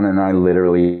down, and I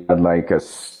literally had like a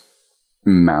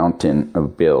mountain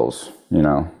of bills,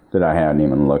 that I hadn't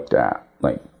even looked at,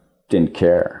 like didn't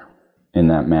care. In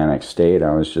that manic state,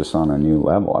 I was just on a new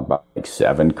level. I bought like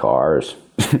 7 cars,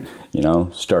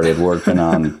 started working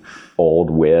on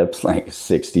old whips, like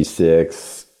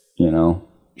 66,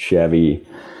 Chevy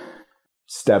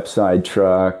step-side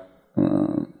truck,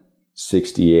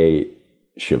 68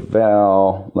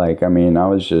 Chevelle. I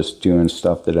was just doing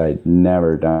stuff that I'd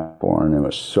never done before, and it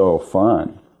was so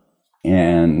fun.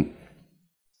 And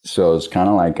so it's kind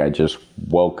of like I just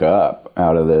woke up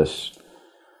out of this,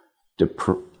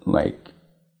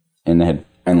 and had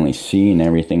finally seen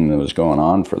everything that was going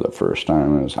on for the first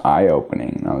time. It was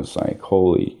eye-opening. I was like,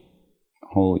 holy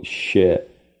shit.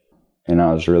 And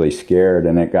I was really scared,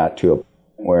 and it got to a point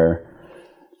where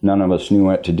none of us knew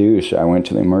what to do. So I went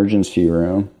to the emergency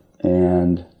room,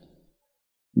 and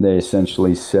they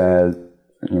essentially said,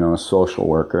 a social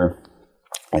worker.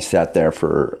 I sat there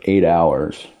for 8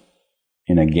 hours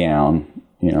in a gown,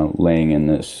 laying in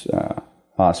this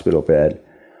hospital bed.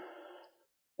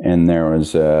 And there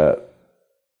was a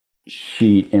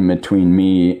sheet in between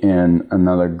me and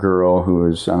another girl who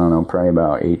was, I don't know, probably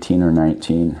about 18 or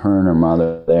 19, her and her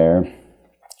mother there.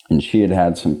 And she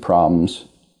had some problems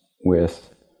with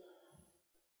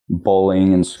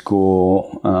bullying in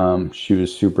school. She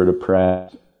was super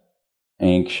depressed,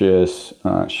 anxious.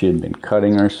 She had been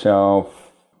cutting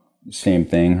herself. Same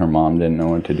thing. Her mom didn't know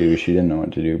what to do. She didn't know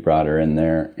what to do. Brought her in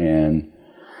there, and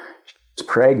she was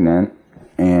pregnant.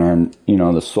 And,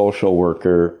 the social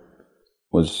worker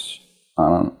was,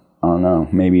 I don't know,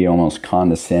 maybe almost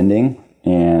condescending,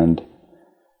 and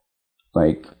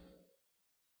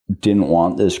didn't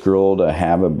want this girl to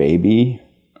have a baby.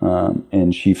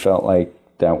 And she felt like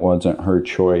that wasn't her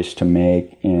choice to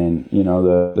make. And,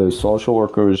 the social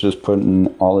worker was just putting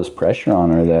all this pressure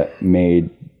on her that made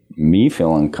me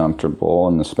feel uncomfortable,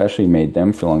 and especially made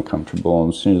them feel uncomfortable.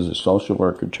 And as soon as the social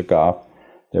worker took off,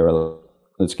 they were like,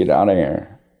 let's get out of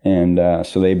here. And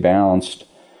so they bounced,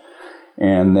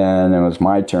 and then it was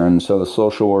my turn. So the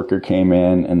social worker came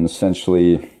in, and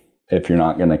essentially, if you're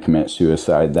not going to commit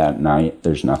suicide that night,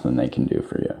 there's nothing they can do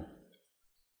for you.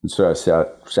 And so I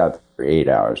sat there for 8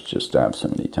 hours just to have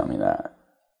somebody tell me that.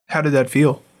 How did that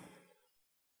feel?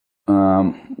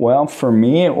 Well, for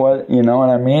me, it was,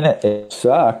 it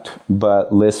sucked,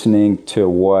 but listening to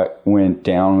what went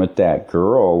down with that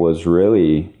girl was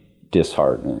really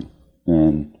disheartening.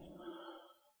 And,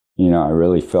 I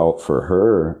really felt for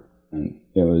her, and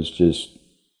it was just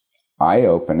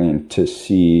eye-opening to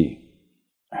see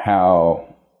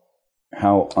how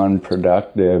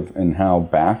unproductive and how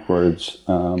backwards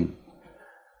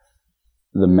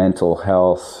the mental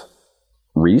health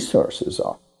resources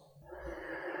are.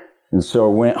 And so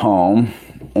I went home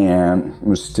and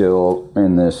was still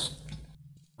in this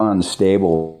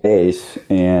unstable place.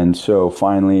 And so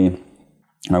finally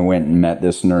I went and met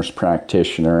this nurse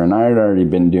practitioner, and I had already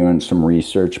been doing some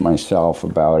research myself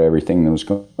about everything that was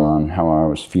going on, how I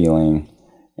was feeling.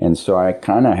 And so I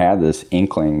kind of had this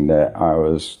inkling that I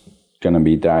was going to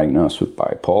be diagnosed with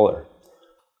bipolar.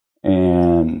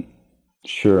 And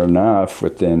sure enough,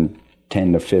 within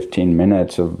 10 to 15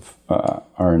 minutes of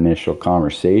our initial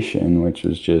conversation, which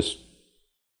was just,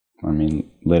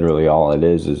 literally all it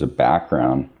is a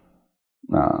background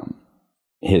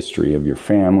history of your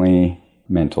family,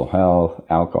 mental health,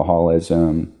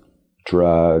 alcoholism,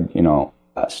 drug,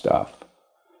 that stuff.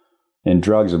 And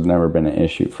drugs have never been an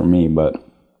issue for me, but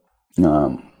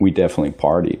we definitely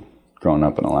partied growing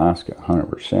up in Alaska,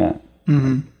 100%.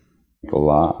 Mm-hmm. A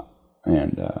lot.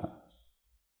 And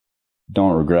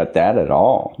don't regret that at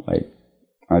all.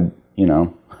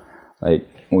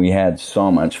 We had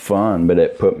so much fun, but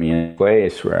it put me in a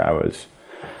place where I was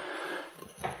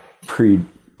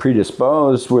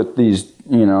predisposed with these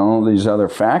other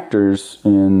factors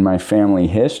in my family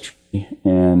history.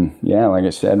 And yeah, like I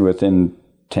said, within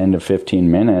 10 to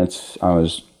 15 minutes, I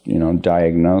was,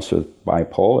 diagnosed with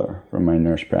bipolar from my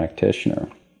nurse practitioner.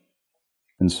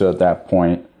 And so at that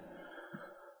point,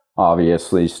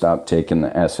 obviously stopped taking the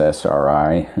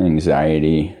SSRI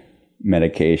anxiety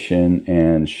medication,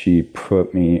 and she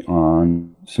put me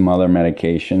on some other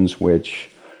medications, which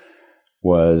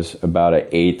was about an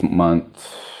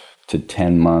 8-month to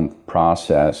 10-month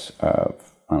process of,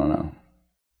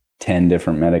 10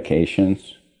 different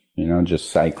medications, just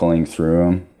cycling through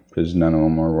them because none of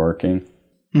them were working.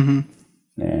 Mm-hmm.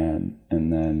 And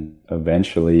then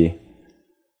eventually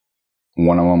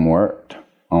one of them worked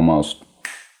almost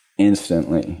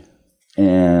instantly.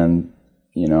 And,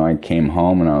 I came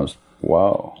home and I was,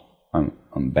 whoa, I'm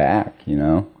back,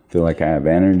 feel like I have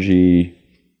energy.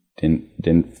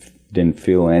 Didn't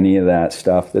feel any of that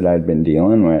stuff that I'd been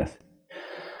dealing with.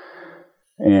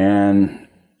 And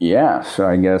yeah, so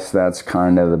I guess that's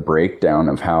kind of the breakdown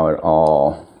of how it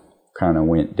all kind of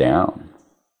went down.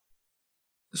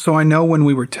 So I know when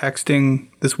we were texting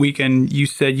this weekend, you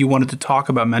said you wanted to talk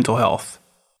about mental health.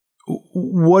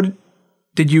 What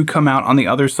did you come out on the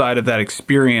other side of that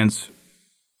experience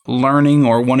learning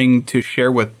or wanting to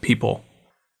share with people?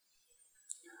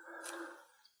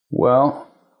 Well,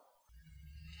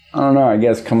 I don't know. I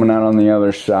guess coming out on the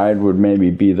other side would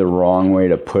maybe be the wrong way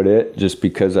to put it, just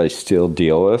because I still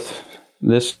deal with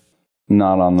this,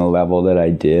 not on the level that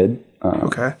I did.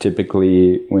 Okay.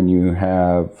 Typically, when you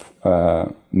have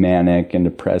a manic and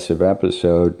depressive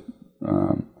episode,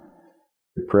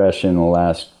 depression will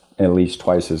last at least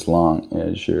twice as long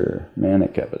as your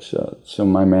manic episode. So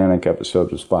my manic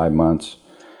episode was 5 months.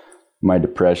 My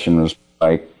depression was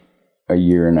like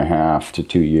 1.5 to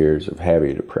 2 years of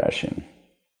heavy depression.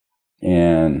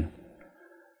 And,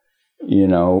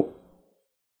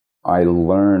 I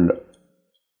learned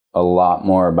a lot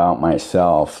more about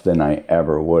myself than I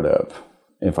ever would have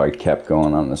if I kept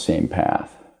going on the same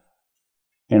path.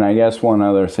 And I guess one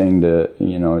other thing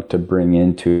to bring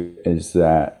into is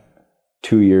that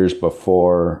 2 years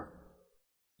before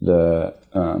the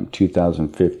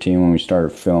 2015, when we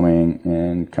started filming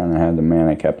and kind of had the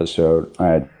manic episode, I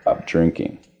had stopped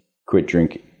drinking, quit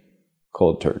drinking,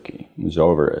 cold turkey. Was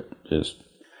over it. Just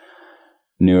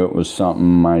knew it was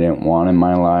something I didn't want in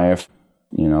my life.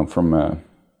 From a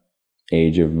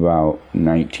age of about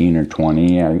 19 or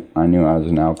 20, I knew I was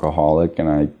an alcoholic, and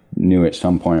I knew at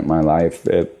some point in my life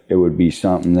it would be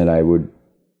something that I would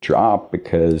drop,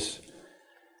 because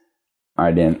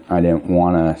I didn't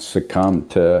want to succumb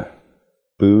to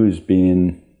booze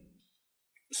being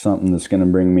something that's going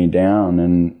to bring me down.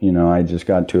 And, I just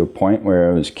got to a point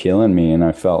where it was killing me, and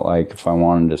I felt like if I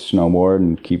wanted to snowboard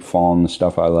and keep following the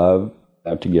stuff I love, I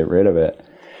have to get rid of it.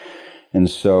 And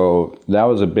so that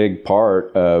was a big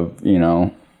part of,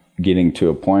 getting to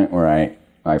a point where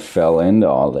I fell into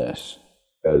all this.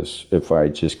 Because if I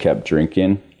just kept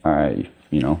drinking, I,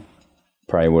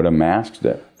 probably would have masked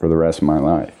it for the rest of my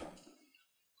life.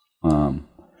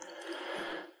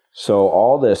 So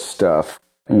all this stuff,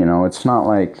 it's not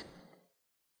like,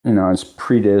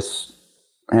 it's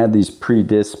had these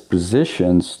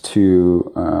predispositions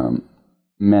to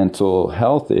mental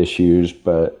health issues,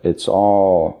 but it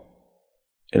all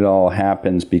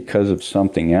happens because of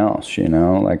something else,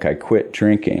 like I quit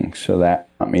drinking. So that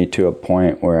got me to a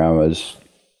point where I was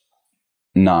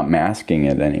not masking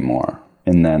it anymore.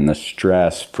 And then the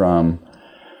stress from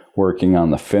working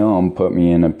on the film put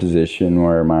me in a position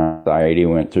where my anxiety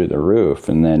went through the roof.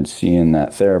 And then seeing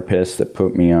that therapist that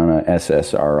put me on a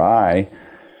SSRI,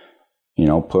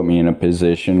 put me in a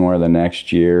position where the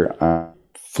next year I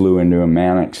flew into a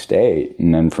manic state.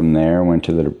 And then from there went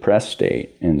to the depressed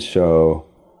state. And so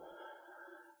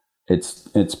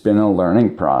it's been a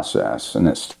learning process, and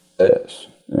it is.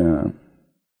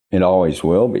 It always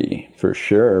will be, for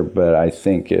sure. But I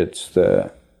think it's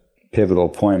the pivotal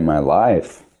point in my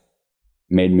life.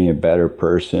 Made me a better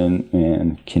person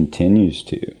and continues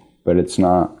to. But it's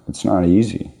not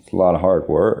easy. It's a lot of hard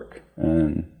work.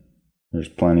 And there's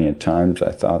plenty of times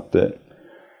I thought that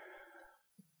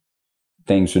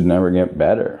things would never get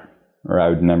better, or I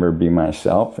would never be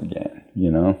myself again,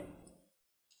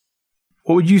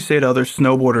 What would you say to other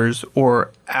snowboarders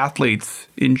or athletes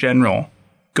in general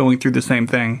going through the same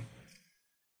thing?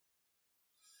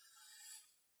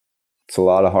 It's a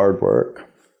lot of hard work,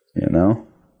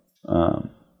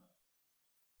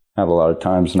 have a lot of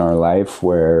times in our life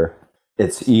where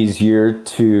it's easier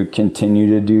to continue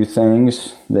to do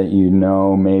things that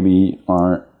maybe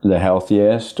aren't the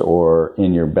healthiest or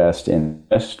in your best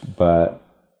interest, but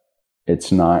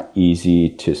it's not easy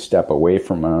to step away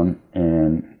from them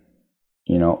and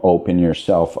open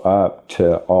yourself up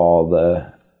to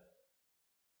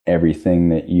everything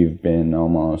that you've been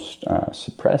almost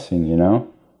suppressing,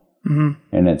 Mm-hmm.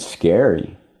 And it's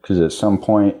scary because at some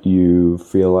point you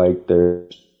feel like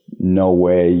there's no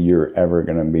way you're ever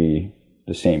going to be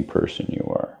the same person you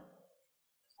were,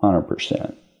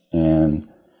 100%. And,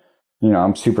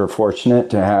 I'm super fortunate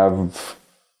to have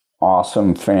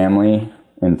awesome family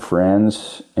and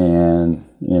friends, and,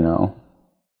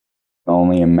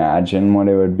 only imagine what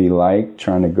it would be like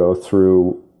trying to go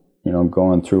through,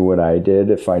 going through what I did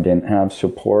if I didn't have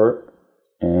support.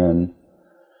 And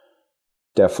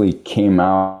definitely came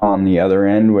out on the other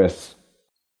end with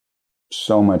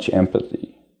so much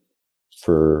empathy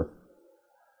for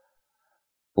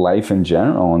life in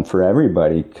general and for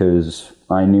everybody, because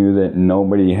I knew that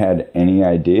nobody had any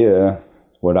idea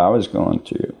what I was going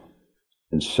through.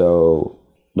 And so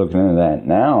looking at that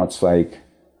now, it's like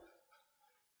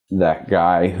that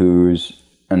guy who's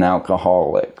an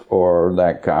alcoholic, or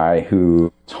that guy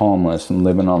who's homeless and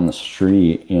living on the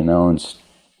street, and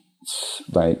it's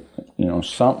like,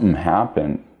 something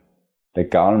happened that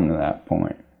got him to that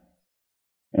point.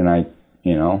 And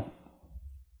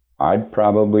I'd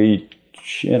probably,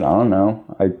 I don't know,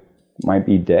 I might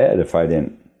be dead if I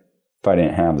didn't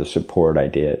have the support I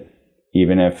did,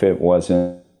 even if it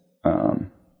wasn't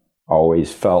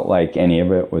always felt like any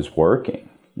of it was working,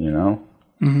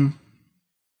 Mm-hmm.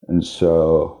 And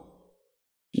so,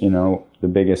 the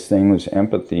biggest thing was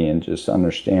empathy and just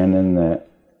understanding that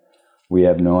we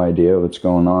have no idea what's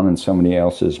going on in somebody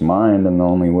else's mind, and the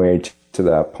only way to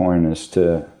that point is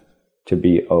to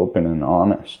be open and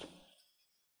honest.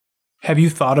 Have you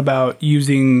thought about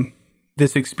using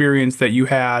this experience that you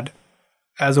had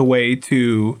as a way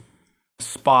to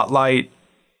spotlight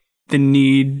the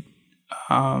need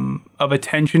of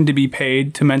attention to be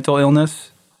paid to mental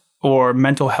illness or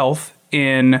mental health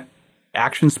in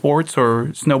action sports or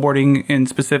snowboarding in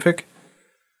specific?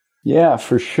 Yeah,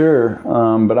 for sure.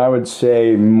 But I would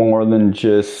say more than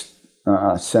just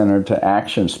centered to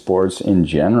action sports in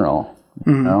general,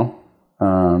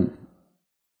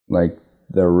 like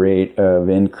the rate of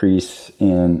increase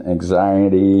in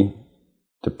anxiety,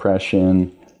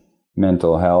 depression,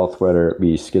 mental health, whether it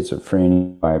be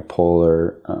schizophrenia,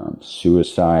 bipolar,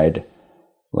 suicide,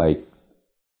 like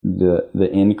the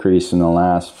increase in the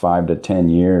last 5 to 10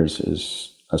 years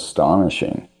is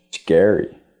astonishing,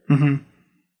 scary. Mm-hmm.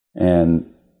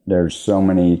 And there's so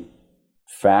many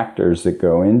factors that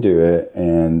go into it,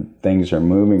 and things are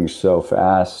moving so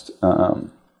fast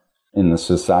in the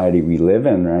society we live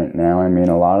in right now. I mean,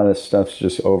 a lot of this stuff's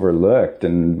just overlooked,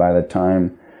 and by the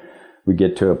time we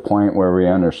get to a point where we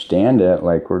understand it,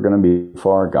 like, we're going to be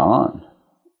far gone.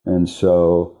 And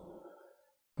so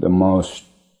the most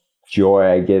joy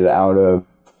I get out of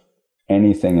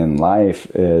anything in life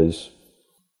is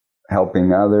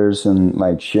helping others, and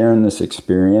like sharing this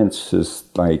experience is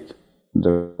like the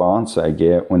response I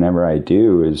get whenever I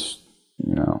do is,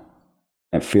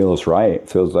 it feels right. It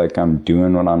feels like I'm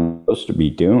doing what I'm supposed to be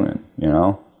doing,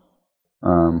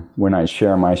 when I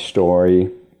share my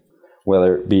story,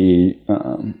 whether it be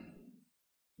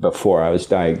before I was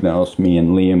diagnosed, me and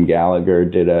Liam Gallagher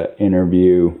did an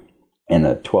interview and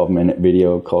a 12-minute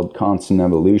video called Constant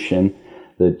Evolution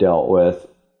that dealt with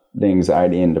the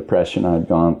anxiety and depression I'd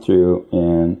gone through,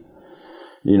 and,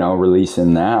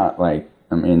 releasing that, like,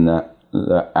 I mean,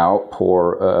 the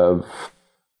outpour of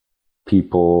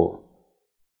people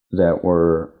that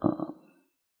were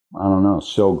I don't know,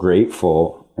 so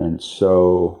grateful and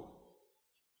so,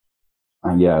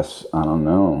 I guess, I don't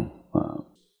know.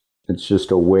 It's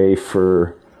just a way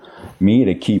for me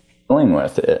to keep dealing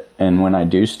with it. And when I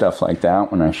do stuff like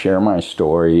that, when I share my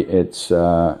story, it's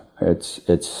so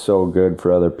good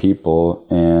for other people.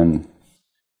 And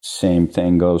same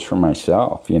thing goes for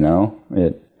myself, you know?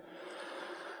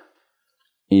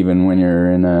 Even when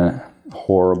you're in a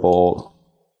horrible,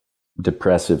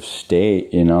 depressive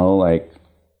state, you know, like,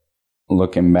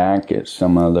 looking back at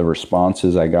some of the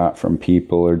responses I got from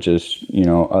people, or just, you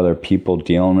know, other people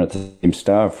dealing with the same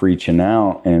stuff, reaching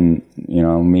out, and, you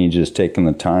know, me just taking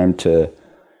the time to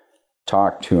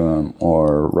talk to them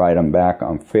or write them back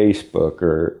on Facebook,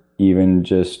 or even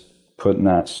just putting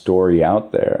that story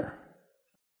out there.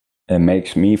 It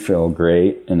makes me feel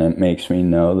great, and it makes me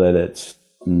know that it's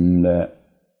something that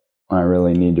I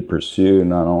really need to pursue,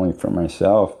 not only for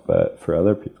myself, but for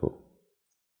other people.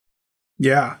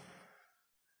 Yeah.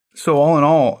 So all in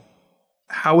all,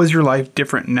 how is your life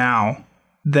different now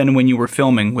than when you were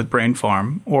filming with Brain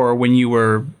Farm, or when you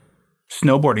were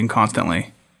snowboarding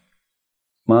constantly?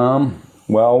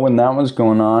 Well, when that was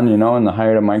going on, you know, in the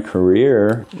height of my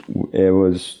career,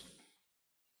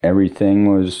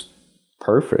 everything was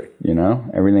perfect, you know?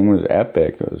 Everything was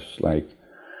epic. It was like,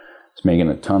 I was making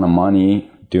a ton of money,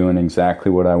 doing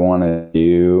exactly what I wanted to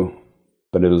do,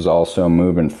 but it was also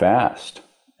moving fast.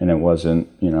 And it wasn't,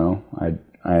 you know,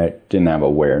 I didn't have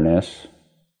awareness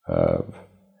of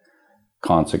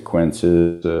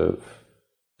consequences of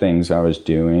things I was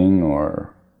doing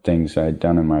or things I'd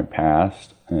done in my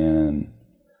past. And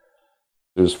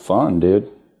it was fun, dude.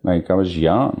 Like, I was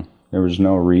young. There was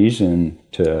no reason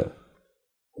to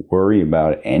worry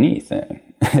about anything.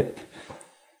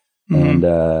 And,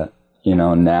 you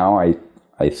know, now I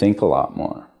think a lot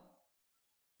more.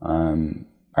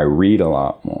 I read a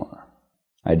lot more.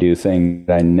 I do things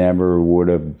I never would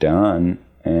have done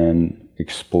and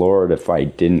explored if I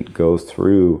didn't go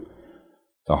through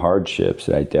the hardships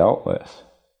that I dealt with.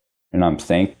 And I'm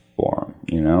thankful for them,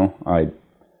 you know? I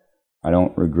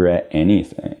don't regret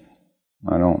anything.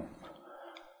 I don't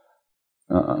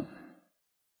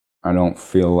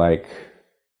feel like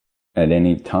at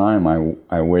any time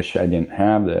I wish I didn't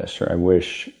have this, or I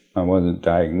wish I wasn't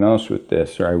diagnosed with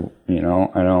this, or I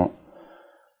don't,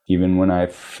 even when I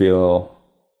feel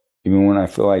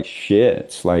like shit,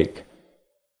 it's like,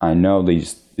 I know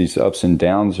these ups and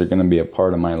downs are going to be a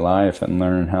part of my life, and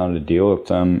learning how to deal with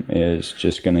them is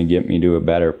just going to get me to a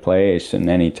better place. And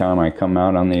anytime I come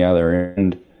out on the other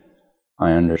end,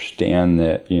 I understand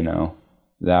that, you know,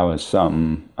 that was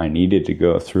something I needed to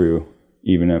go through,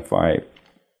 even if I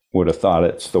would have thought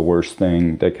it's the worst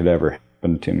thing that could ever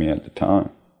happen to me at the time.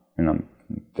 And I'm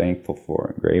thankful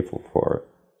for it, grateful for it.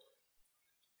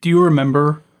 Do you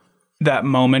remember that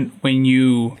moment when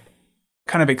you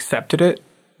kind of accepted it,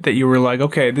 that you were like,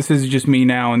 okay, this is just me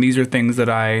now, and these are things that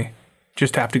I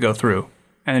just have to go through,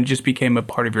 and it just became a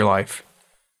part of your life?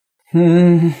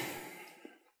 I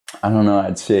don't know.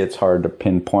 I'd say it's hard to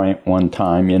pinpoint one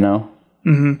time, you know?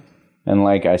 Mm-hmm. And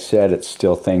like I said, it's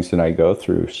still things that I go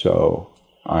through. So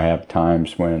I have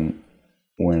times when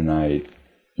I,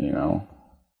 you know,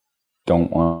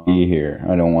 don't want to be here.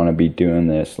 I don't want to be doing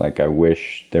this. Like, I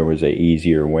wish there was an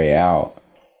easier way out.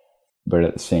 But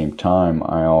at the same time,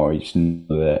 I always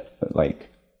know that, like,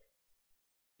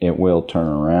 it will turn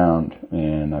around.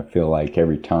 And I feel like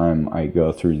every time I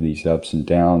go through these ups and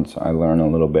downs, I learn a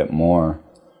little bit more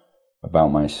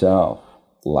about myself,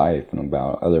 life, and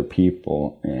about other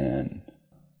people. And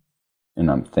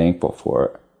I'm thankful for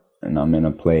it. And I'm in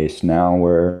a place now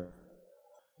where,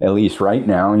 at least right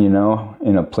now, you know,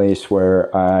 in a place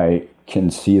where I can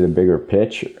see the bigger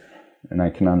picture, and I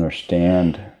can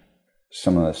understand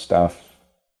some of the stuff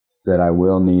that I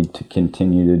will need to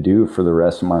continue to do for the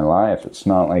rest of my life. It's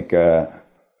not like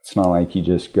you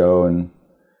just go and,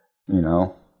 you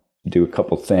know, do a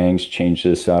couple things, change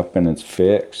this up, and it's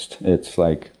fixed. It's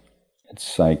like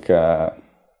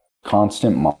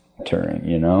constant monitoring,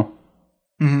 you know?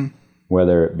 Mm-hmm.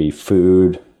 Whether it be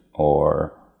food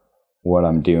or what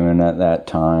I'm doing at that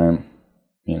time,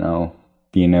 you know,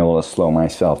 being able to slow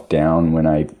myself down when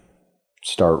I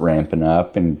start ramping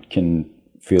up and can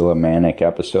feel a manic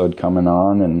episode coming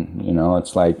on. And, you know,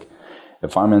 it's like,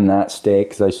 if I'm in that state,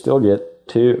 because I still get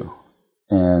two.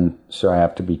 And so I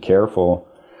have to be careful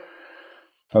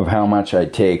of how much I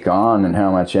take on and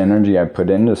how much energy I put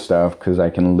into stuff, because I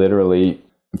can literally,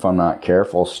 if I'm not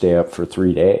careful, stay up for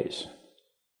 3 days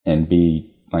and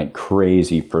be like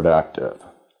crazy productive,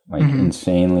 like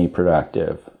insanely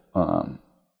productive.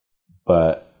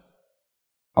 But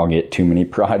I'll get too many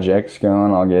projects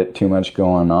going, I'll get too much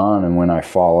going on, and when I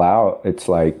fall out, it's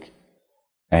like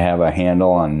I have a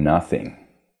handle on nothing,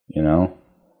 you know?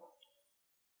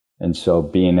 And so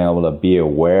being able to be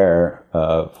aware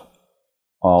of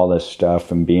all this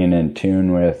stuff and being in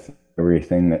tune with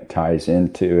everything that ties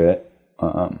into it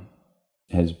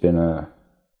has been a,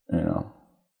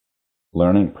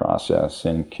 learning process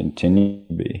and continue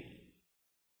to be.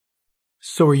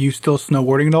 So are you still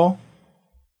snowboarding at all?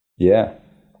 Yeah.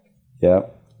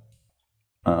 Yep.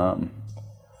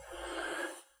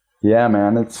 Yeah,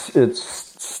 man, it's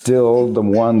still the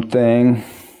one thing,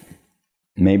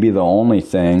 maybe the only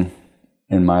thing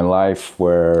in my life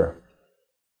where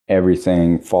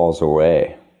everything falls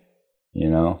away, you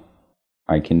know?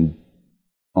 I can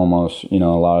almost, a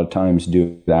lot of times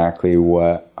do exactly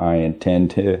what I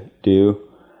intend to do.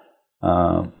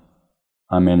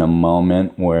 I'm in a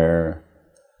moment where,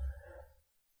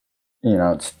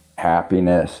 it's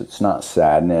happiness, it's not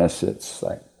sadness, it's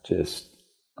like just,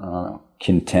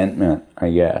 contentment,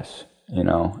 I guess,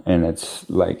 and it's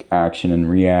like action and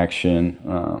reaction.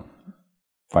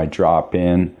 If I drop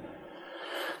in,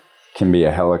 can be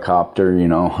a helicopter,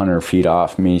 100 feet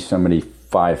off me, somebody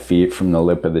 5 feet from the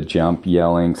lip of the jump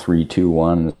yelling 3, 2,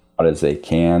 1 as loud as they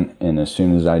can. And as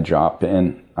soon as I drop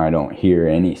in, I don't hear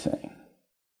anything.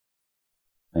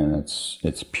 And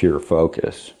it's pure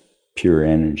focus, pure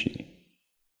energy.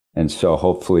 And so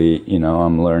hopefully,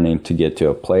 I'm learning to get to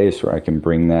a place where I can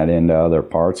bring that into other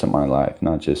parts of my life,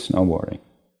 not just snowboarding.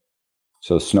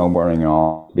 So snowboarding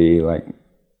will be like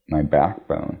my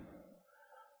backbone.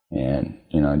 And,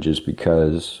 just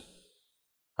because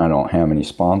I don't have any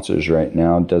sponsors right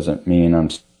now doesn't mean I'm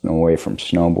away from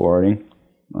snowboarding.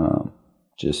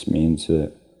 Just means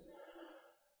that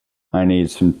I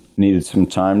needed some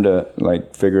time to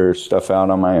like figure stuff out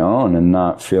on my own and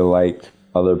not feel like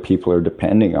other people are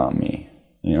depending on me,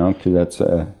 because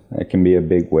that can be a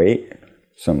big weight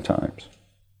sometimes.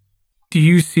 Do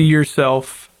you see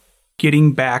yourself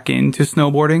getting back into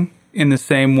snowboarding in the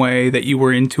same way that you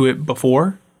were into it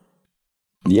before?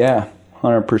 Yeah,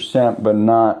 100%, but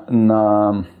not,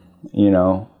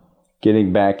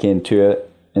 getting back into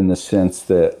it in the sense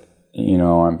that,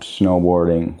 I'm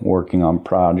snowboarding, working on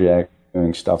projects,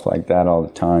 doing stuff like that all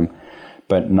the time,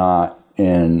 but not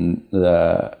in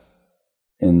the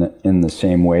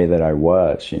same way that I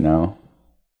was, there's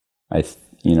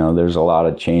a lot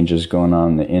of changes going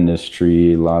on in the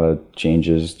industry, a lot of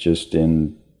changes just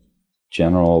in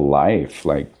general life,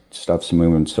 like stuff's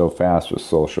moving so fast with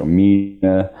social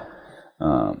media.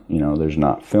 There's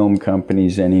not film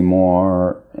companies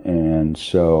anymore. And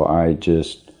so I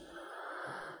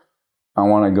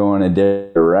want to go in a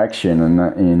different direction. And,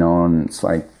 and it's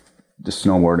like the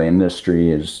snowboard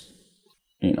industry is,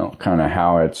 kind of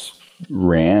how it's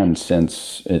ran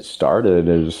since it started,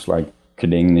 is like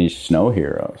getting these snow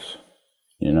heroes,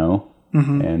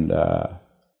 Mm-hmm. And I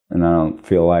don't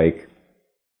feel like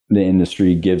the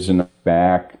industry gives enough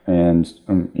back, and,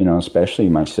 especially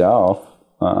myself.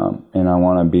 And I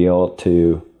want to be able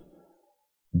to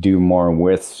do more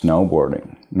with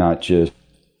snowboarding, not just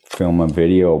film a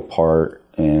video part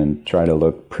and try to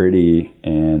look pretty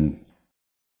and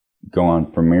go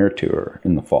on premiere tour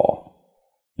in the fall.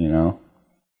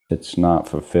 It's not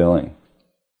fulfilling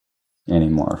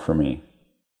anymore for me.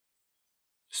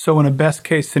 So in a best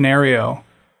case scenario,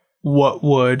 what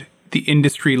would the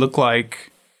industry look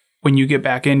like when you get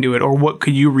back into it, or what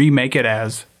could you remake it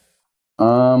as?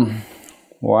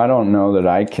 Well, I don't know that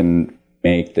I can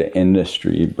make the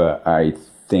industry, but I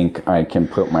think I can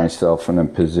put myself in a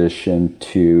position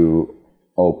to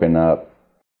open up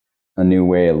a new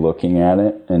way of looking at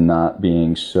it and not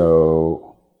being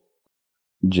so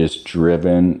just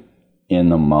driven in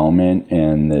the moment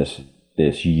and this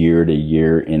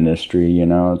year-to-year industry.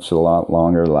 It's a lot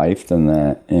longer life than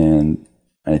that. And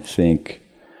I think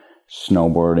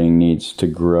snowboarding needs to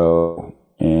grow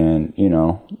and,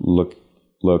 look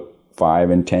 5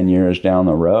 and 10 years down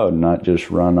the road, not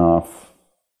just run off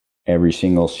every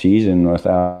single season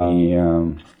without any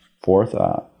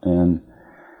forethought. And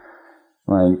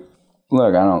like,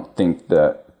 look, I don't think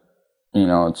that,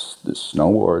 it's the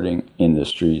snowboarding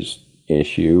industry's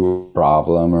issue,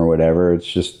 problem, or whatever.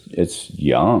 It's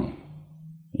young,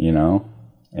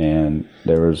 and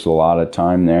there was a lot of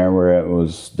time there where it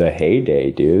was the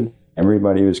heyday, dude.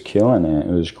 Everybody was killing it.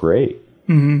 It was great.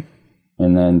 Mm-hmm.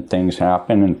 And then things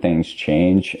happen and things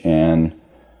change, and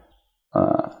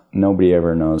nobody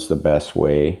ever knows the best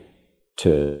way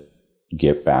to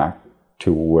get back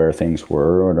to where things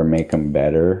were or to make them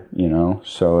better,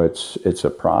 So it's a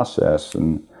process,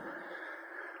 and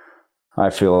I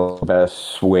feel the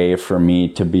best way for me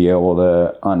to be able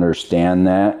to understand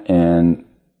that and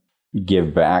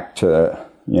give back to,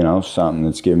 something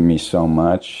that's given me so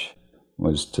much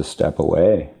was to step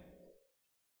away,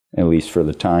 at least for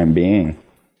the time being.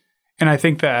 And I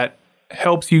think that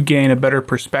helps you gain a better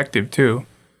perspective too.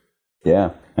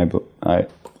 Yeah, I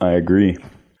agree.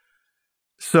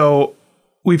 So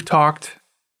we've talked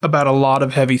about a lot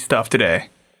of heavy stuff today.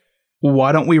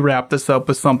 Why don't we wrap this up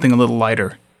with something a little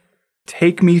lighter?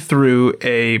 Take me through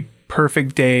a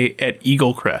perfect day at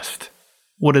Eagle Crest.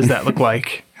 What does that look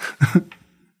like?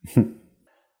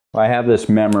 I have this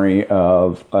memory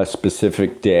of a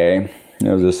specific day. It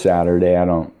was a Saturday. I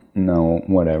don't know,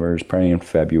 whatever. It was probably in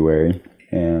February.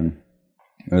 And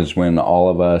it was when all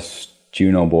of us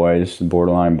Juno boys, the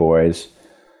Borderline boys,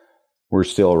 were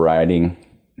still riding.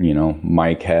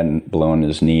 Mike hadn't blown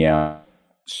his knee out.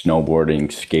 Snowboarding,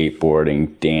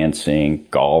 skateboarding, dancing,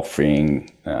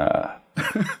 golfing.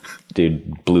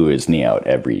 Dude blew his knee out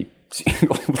every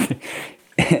single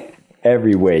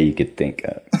every way you could think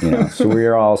of. So we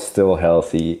were all still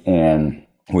healthy, and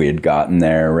we had gotten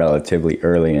there relatively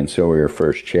early, and so we were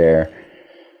first chair.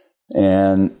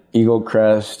 And Eagle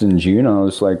Crest and Juneau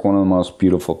is like one of the most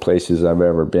beautiful places I've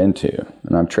ever been to,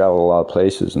 and I've traveled a lot of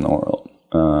places in the world.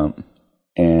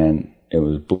 And it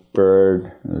was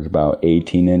Bluebird. It was about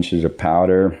 18 inches of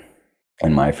powder.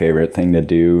 And my favorite thing to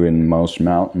do in most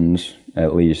mountains,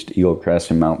 at least Eagle Crest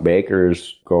and Mount Baker,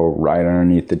 is go right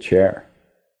underneath the chair.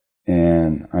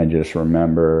 And I just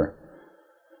remember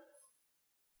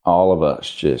all of us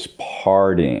just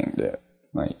partying,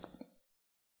 like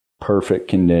perfect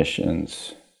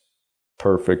conditions,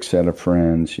 perfect set of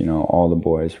friends, all the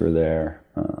boys were there.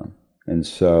 And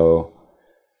so,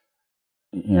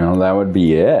 that would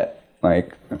be it.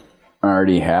 Like, I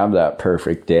already have that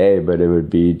perfect day, but it would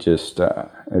be just,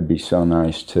 it'd be so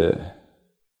nice to,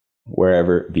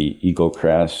 wherever it be, Eagle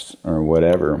Crest or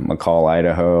whatever, McCall,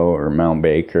 Idaho, or Mount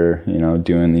Baker,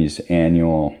 doing these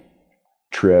annual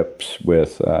trips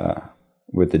with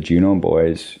the Juno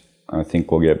boys. I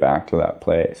think we'll get back to that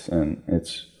place. And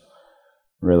it's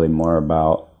really more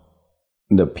about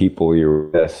the people you're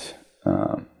with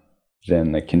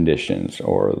than the conditions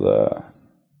or the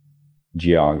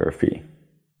geography.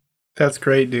 That's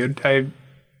great, dude. I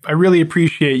really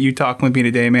appreciate you talking with me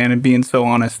today, man, and being so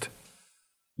honest.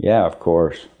 Yeah, of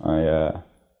course. I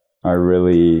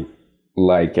really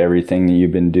like everything that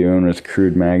you've been doing with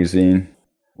Crude Magazine.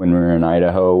 When we were in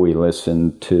Idaho, we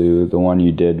listened to the one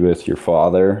you did with your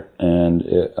father, and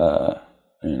it,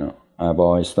 I've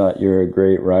always thought you're a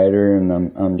great writer,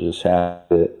 and I'm just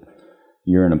happy that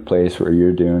you're in a place where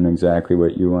you're doing exactly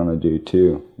what you want to do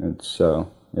too.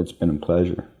 It's been a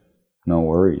pleasure. No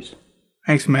worries.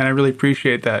 Thanks, man. I really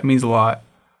appreciate that. It means a lot.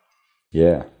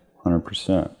 Yeah,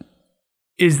 100%.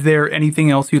 Is there anything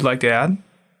else you'd like to add?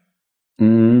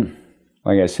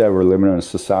 Like I said, we're living in a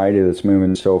society that's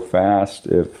moving so fast.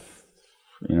 If,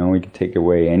 we could take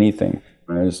away anything,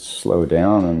 just slow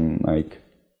down and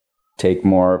take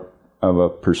more of a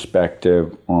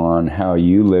perspective on how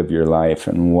you live your life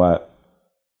and what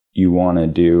you want to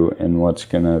do and what's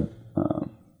going to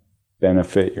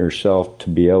benefit yourself to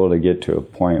be able to get to a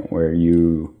point where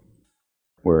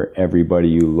everybody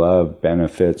you love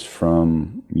benefits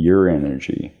from your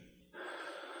energy.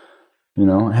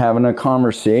 Having a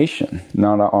conversation,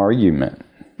 not an argument,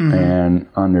 and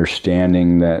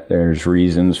understanding that there's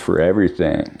reasons for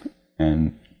everything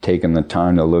and taking the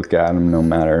time to look at them no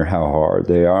matter how hard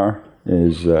they are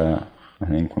is, I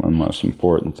think, one of the most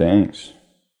important things.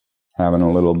 Having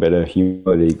a little bit of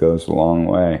humility goes a long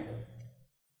way.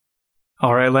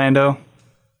 All right, Lando.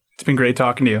 It's been great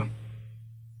talking to you.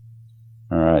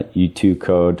 All right, you too,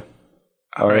 Code.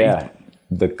 All right. Yeah,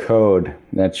 the Code.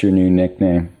 That's your new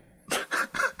nickname.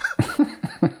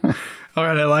 All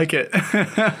right, I like it.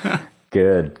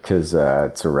 Good, because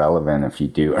it's irrelevant if you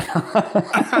do or not.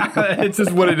 It's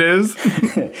just what it is.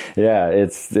 Yeah,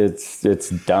 it's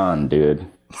done, dude.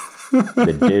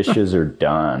 The dishes are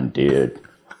done, dude.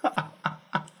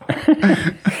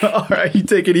 All right, you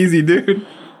take it easy, dude.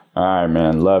 All right,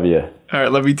 man. Love you. All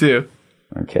right, love you too.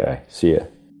 Okay, see ya.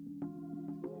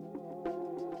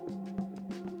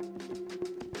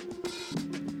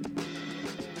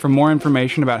 For more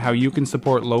information about how you can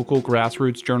support local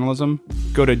grassroots journalism,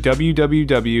 go to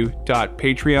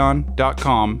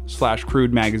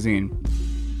www.patreon.com/Crude Magazine.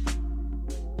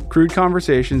 Crude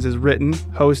Conversations is written,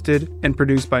 hosted, and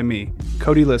produced by me,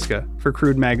 Cody Liska, for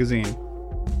Crude Magazine.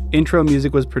 Intro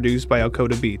music was produced by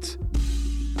Alcoda Beats.